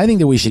about this. I think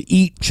that we should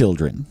eat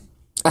children.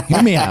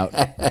 Hear me out.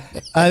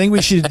 I think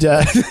we should,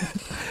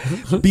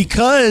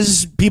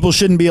 because people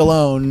shouldn't be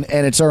alone,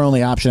 and it's our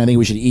only option. I think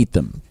we should eat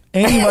them.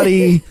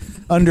 Anybody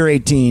under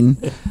 18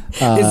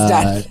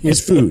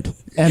 is food,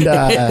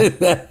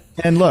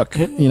 and look,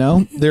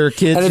 there are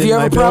kids. And if in you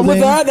my have a problem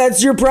building. with that,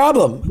 that's your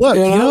problem.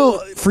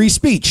 Look, free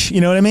speech.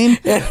 You know what I mean?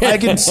 I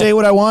can say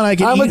what I want. I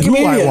can eat who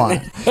I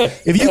want.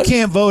 If you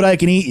can't vote, I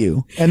can eat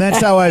you, and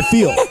that's how I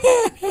feel.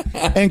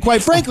 And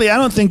quite frankly,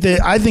 I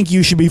think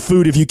you should be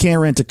food if you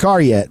can't rent a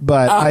car yet.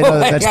 But I know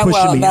that's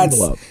pushing the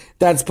envelope.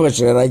 That's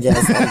pushing it, I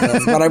guess.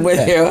 But I'm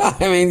with you.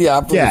 I mean,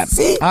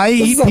 See, I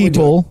eat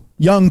people,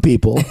 young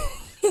people,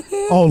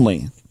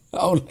 only.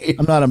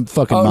 I'm not a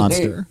fucking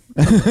monster.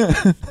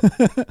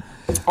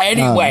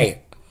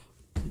 Anyway.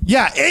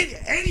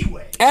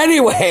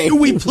 Anyway. Can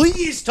we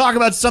please talk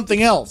about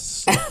something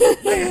else?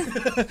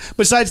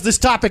 Besides this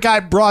topic I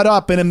brought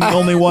up and am the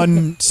only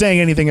one saying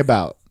anything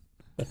about.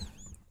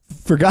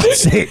 For God's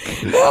sake.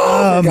 For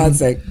God's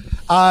sake.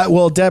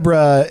 Well,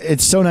 Deborah,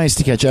 it's so nice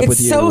to catch up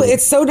with you.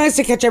 It's so nice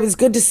to catch up. It's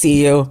good to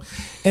see you.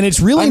 And it's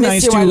really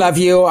nice to. I love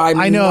you.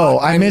 I know.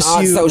 I miss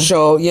you.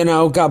 Social,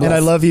 God bless. And I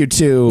love you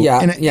too.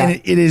 Yeah. And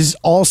it is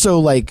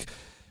also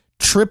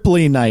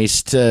triply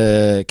nice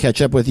to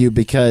catch up with you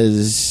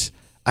because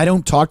I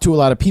don't talk to a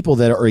lot of people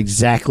that are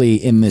exactly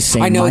in the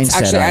same mindset. I know. It's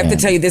actually, I have to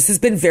tell you, this has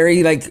been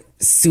very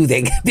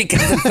soothing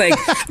because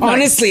it's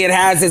honestly, it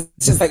has. It's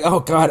just oh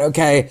God,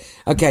 okay,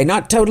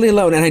 not totally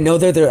alone. And I know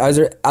there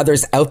are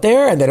others out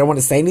there, and they don't want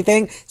to say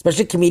anything,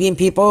 especially comedian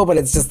people. But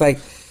it's just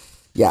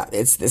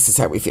this is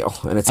how we feel.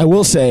 And I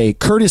will say,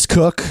 Curtis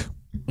Cook,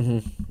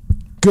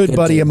 good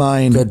buddy of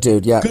mine, good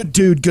dude, good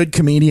dude, good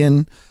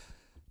comedian.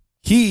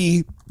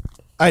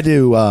 I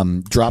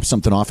do drop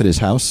something off at his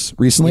house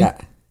recently,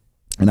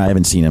 and I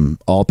haven't seen him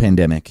all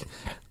pandemic.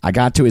 I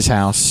got to his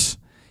house,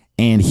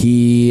 and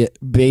he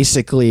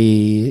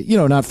basically,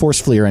 not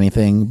forcefully or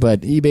anything,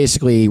 but he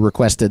basically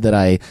requested that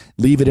I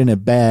leave it in a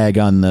bag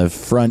on the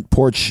front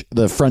porch,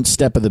 the front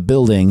step of the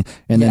building,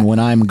 and then when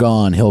I'm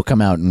gone, he'll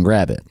come out and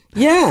grab it.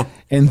 Yeah.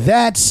 And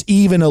that's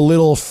even a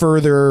little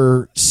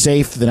further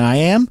safe than I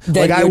am.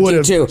 I would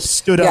have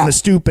stood on the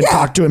stoop and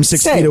talked to him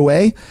 6 feet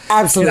away.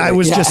 Absolutely. And I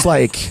was just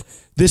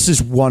this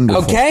is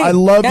wonderful. Okay. I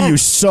love you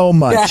so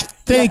much.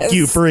 Thank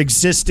you for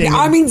existing.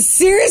 I mean,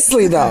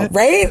 seriously though,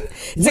 right?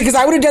 Because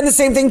I would have done the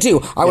same thing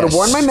too. I would have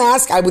worn my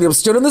mask. I would have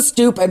stood on the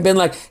stoop and been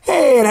like,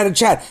 hey, and had a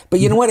chat.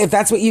 But you know what? If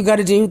that's what you got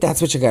to do,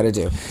 that's what you got to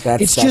do.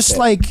 That's just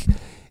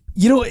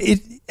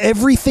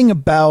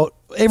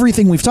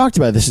everything we've talked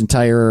about this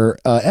entire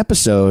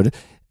episode,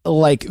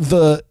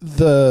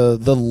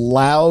 the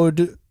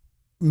loud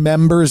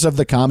members of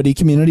the comedy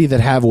community that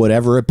have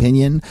whatever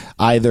opinion,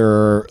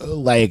 either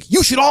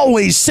you should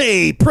always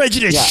say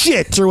prejudice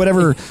shit or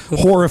whatever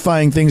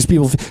horrifying things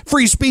people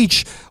free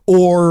speech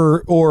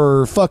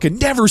or fucking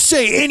never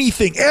say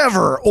anything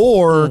ever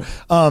or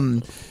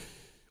oh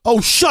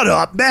shut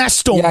up,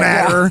 masks don't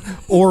matter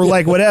or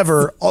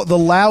whatever. The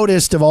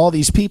loudest of all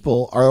these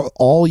people are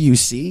all you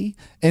see,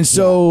 and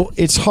so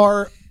it's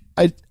hard.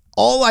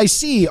 All I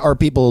see are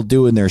people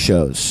doing their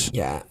shows.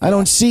 Yeah. I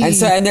don't see.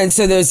 So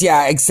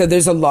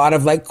there's a lot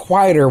of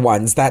quieter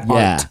ones that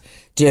aren't.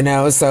 Do you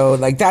know? So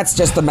that's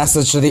just the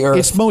message to the earth.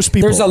 It's most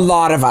people. There's a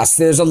lot of us.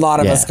 There's a lot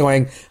of us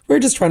going, we're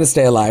just trying to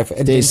stay alive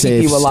and stay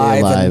safe, keep you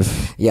alive.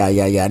 Stay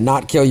alive. And,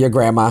 not kill your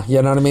grandma.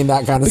 You know what I mean?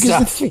 That kind of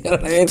stuff. You know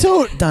what I mean?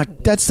 So,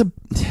 that's the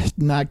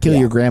not kill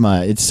your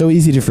grandma. It's so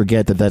easy to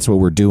forget that that's what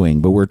we're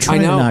doing, but we're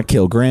trying to not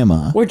kill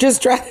grandma. We're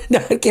just trying to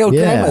not kill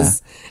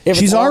grandmas.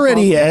 She's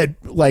already at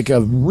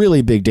a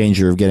really big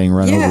danger of getting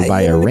run over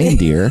by a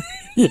reindeer.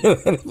 You know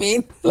what I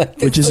mean? Like,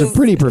 which is a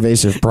pretty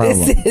pervasive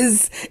problem. It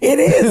is.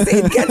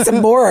 It gets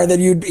them more than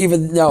you'd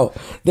even know.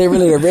 They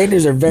really are.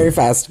 Reindeers are very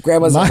fast.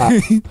 Grandmas are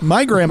hot.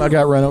 My grandma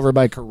got run over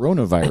by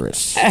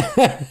coronavirus.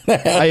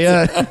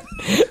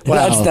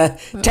 Wow. That's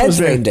the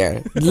 10th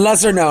reindeer.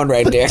 Lesser known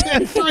reindeer.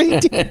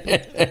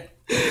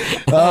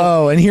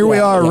 Oh, and here we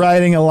are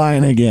riding a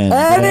line again.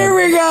 And here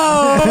we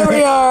go. Here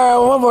we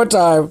are. One more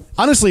time.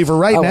 Honestly, for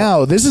right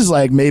now, this is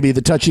like maybe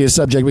the touchiest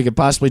subject we could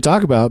possibly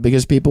talk about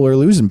because people are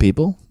losing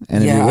people.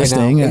 And if you're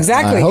listening,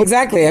 exactly.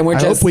 And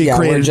I hope we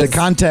created the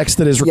context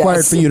that is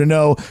required for you to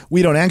know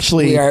we don't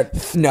actually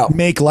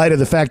make light of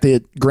the fact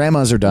that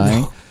grandmas are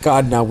dying. No.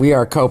 God, no, we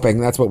are coping.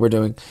 That's what we're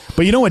doing.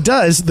 But you know what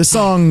does? The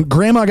song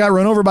Grandma Got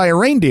Run Over by a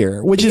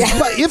Reindeer, which is,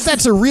 if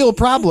that's a real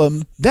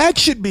problem, that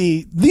should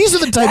be, these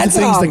are the types of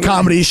things that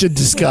comedy should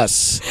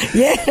discuss.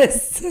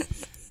 Yes.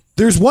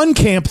 There's one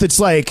camp that's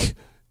like,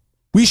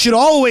 we should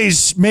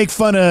always make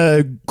fun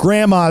of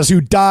grandmas who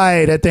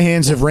died at the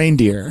hands of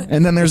reindeer.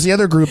 And then there's the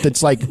other group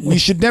that's like, we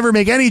should never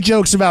make any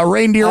jokes about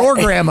reindeer or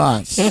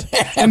grandmas.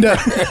 And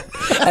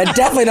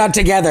definitely not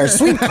together.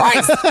 Sweet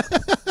Christ.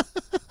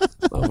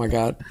 Oh, my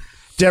God.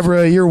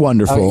 Deborah, you're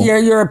wonderful.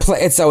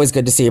 It's always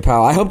good to see you,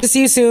 pal. I hope to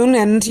see you soon.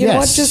 And you know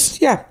what?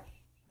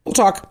 We'll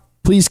talk.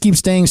 Please keep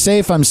staying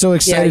safe. I'm so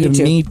excited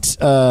to meet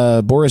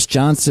Boris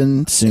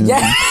Johnson soon.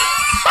 Yeah.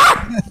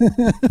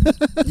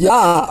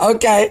 Yeah.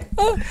 Okay.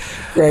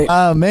 Great.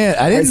 Oh man,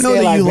 I didn't know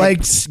that you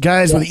liked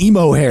guys with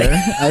emo hair.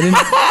 I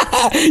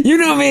didn't. You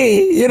know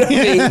me.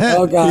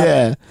 Oh God.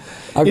 Yeah.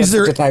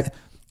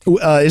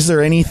 Is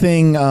there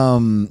anything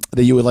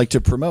that you would like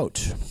to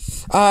promote?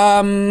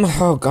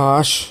 Oh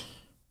gosh.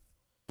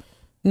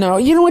 No,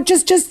 you know what?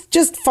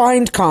 Just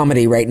find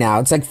comedy right now.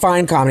 It's like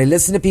find comedy.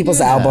 Listen to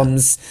people's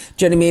albums.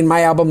 Do you know what I mean?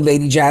 My album,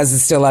 Lady Jazz,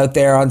 is still out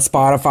there on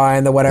Spotify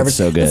and the whatever. That's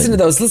so good. Listen to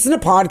those. Listen to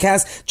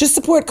podcasts. Just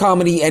support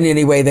comedy in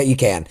any way that you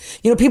can.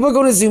 You know, people are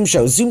going to Zoom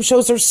shows. Zoom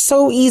shows are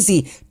so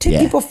easy. Tip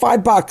people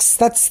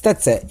 $5.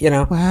 That's it. You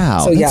know. Wow.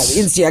 So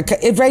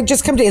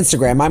just come to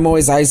Instagram. I'm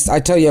always I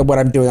tell you what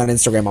I'm doing on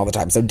Instagram all the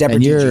time. So Deborah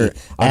DG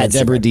at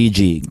Deborah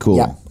DG. Cool.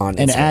 Yeah. On Instagram,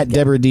 and at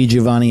Deborah D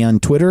Giovanni on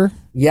Twitter.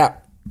 Yeah.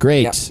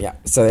 Great. Yeah.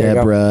 So there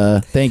Deborah,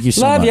 you go. Thank you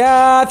so much. Love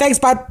ya. Thanks,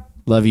 bud.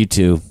 Love you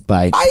too.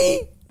 Bye.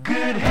 Bye.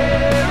 Good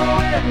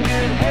heroin.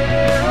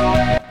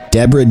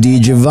 Deborah D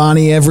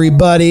Giovanni,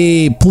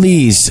 everybody.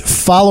 Please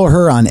follow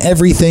her on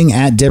everything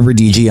at Deborah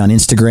DG on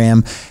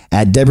Instagram,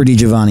 at Deborah D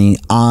Giovanni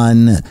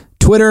on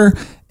Twitter.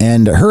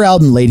 And her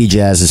album, Lady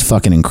Jazz, is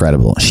fucking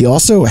incredible. She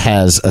also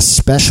has a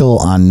special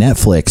on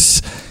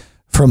Netflix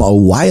from a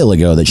while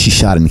ago that she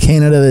shot in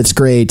Canada. That's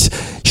great.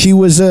 She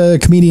was a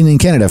comedian in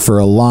Canada for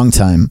a long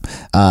time,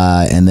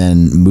 and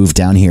then moved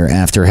down here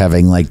after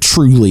having like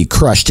truly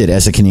crushed it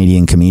as a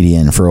Canadian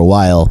comedian for a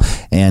while.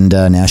 And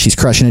now she's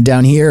crushing it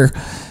down here.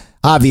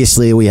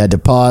 Obviously, we had to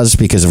pause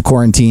because of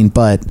quarantine,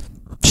 but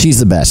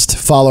she's the best.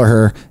 Follow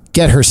her,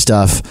 get her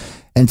stuff.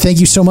 And thank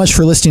you so much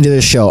for listening to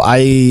this show.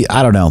 I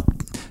don't know.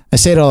 I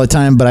say it all the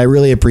time, but I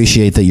really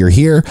appreciate that you're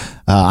here.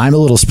 I'm a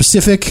little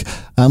specific.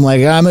 I'm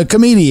a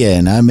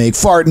comedian. I make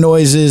fart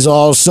noises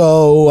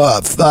also.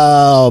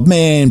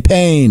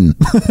 Pain.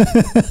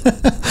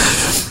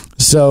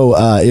 So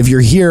if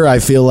you're here, I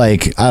feel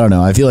like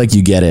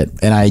you get it.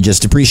 And I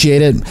just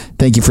appreciate it.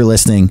 Thank you for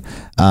listening.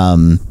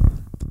 I'm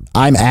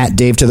at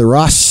Dave to the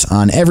Ross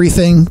on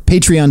everything.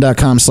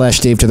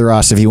 Patreon.com/Dave to the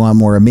Ross if you want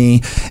more of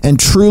me. And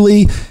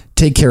truly,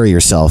 take care of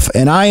yourself.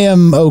 And I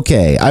am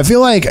okay. I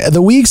feel like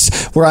the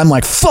weeks where I'm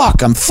like,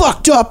 fuck, I'm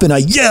fucked up and I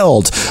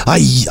yelled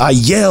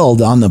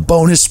on the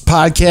bonus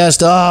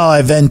podcast.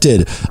 I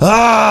vented.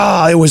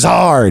 It was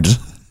hard.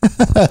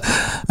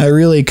 I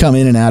really come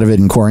in and out of it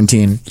in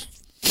quarantine.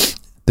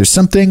 There's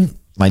something,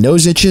 my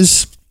nose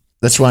itches.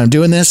 That's why I'm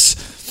doing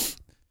this.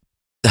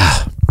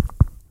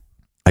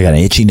 I got an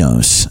itchy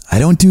nose. I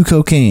don't do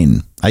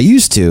cocaine. I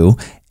used to.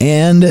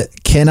 And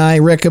can I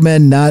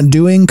recommend not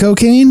doing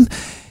cocaine?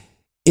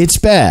 It's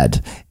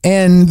bad.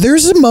 And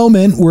there's a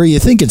moment where you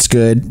think it's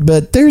good,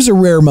 but there's a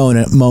rare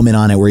moment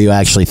on it where you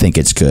actually think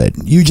it's good.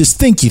 You just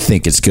think you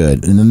think it's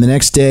good. And then the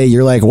next day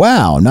you're like,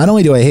 wow, not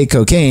only do I hate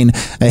cocaine,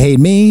 I hate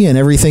me and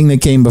everything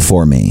that came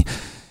before me.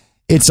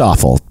 It's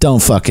awful.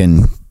 Don't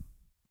fucking...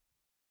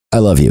 I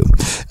love you.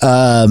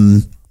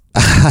 I'm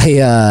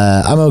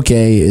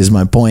okay is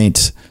my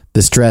point.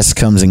 The stress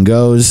comes and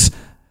goes.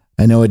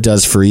 I know it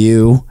does for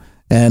you.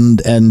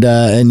 And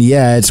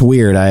yeah, it's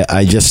weird.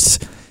 I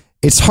just...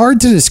 It's hard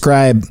to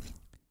describe.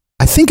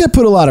 I think I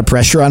put a lot of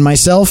pressure on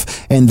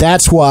myself, and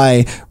that's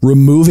why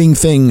removing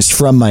things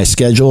from my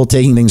schedule,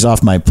 taking things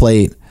off my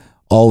plate,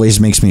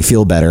 always makes me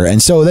feel better.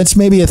 And so that's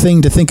maybe a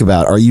thing to think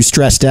about. Are you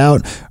stressed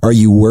out? Are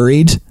you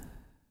worried?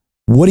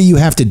 What do you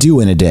have to do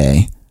in a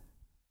day?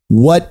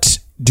 What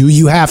do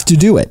you have to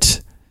do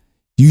it?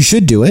 You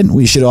should do it.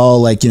 We should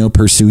all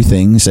pursue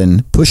things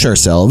and push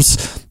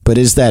ourselves. But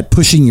is that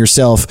pushing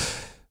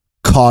yourself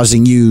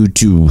causing you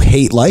to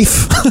hate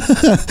life?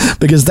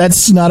 Because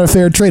that's not a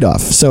fair trade-off.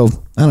 So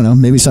I don't know,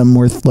 maybe something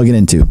worth looking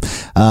into.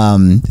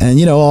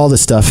 And all the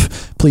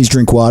stuff. Please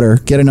drink water,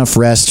 get enough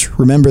rest.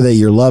 Remember that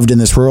you're loved in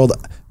this world.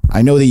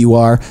 I know that you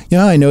are.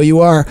 Yeah, I know you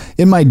are.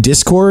 In my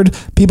Discord,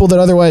 people that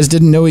otherwise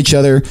didn't know each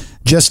other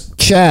just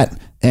chat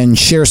and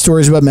share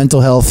stories about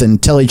mental health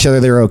and tell each other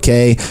they're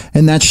okay.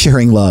 And that's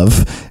sharing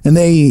love. And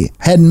they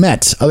hadn't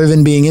met other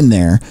than being in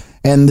there.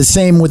 And the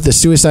same with the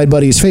Suicide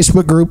Buddies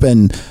Facebook group.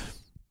 And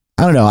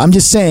I don't know. I'm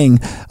just saying,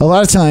 a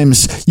lot of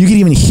times you can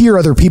even hear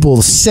other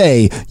people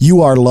say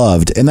you are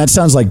loved. And that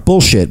sounds like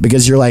bullshit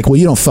because you're like, well,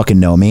 you don't fucking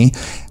know me.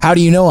 How do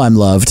you know I'm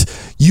loved?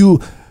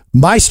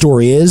 My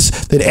story is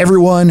that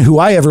everyone who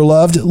I ever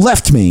loved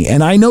left me.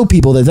 And I know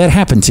people that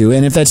happened to.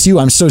 And if that's you,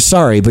 I'm so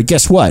sorry. But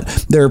guess what?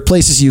 There are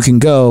places you can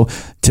go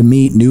to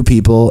meet new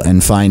people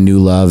and find new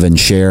love and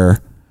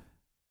share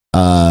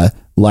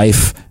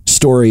life,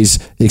 stories,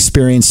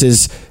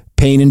 experiences,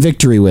 pain and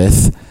victory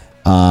with.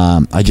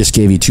 I just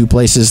gave you 2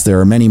 places. There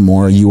are many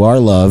more. You are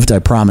loved. I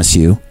promise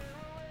you.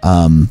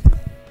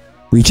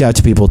 Reach out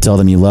to people. Tell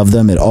them you love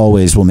them. It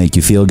always will make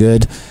you feel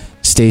good.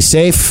 Stay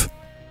safe.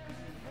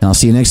 And I'll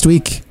see you next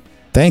week.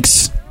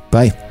 Thanks.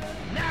 Bye.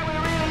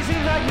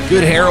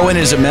 Good Heroin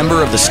is a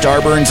member of the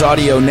Starburns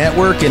Audio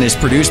Network and is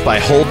produced by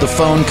Hold the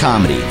Phone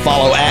Comedy.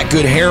 Follow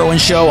 @Good Heroin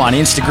Show on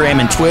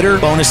Instagram and Twitter.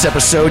 Bonus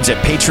episodes at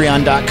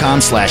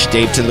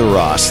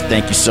patreon.com/DaveToTheRoss.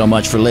 Thank you so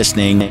much for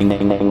listening.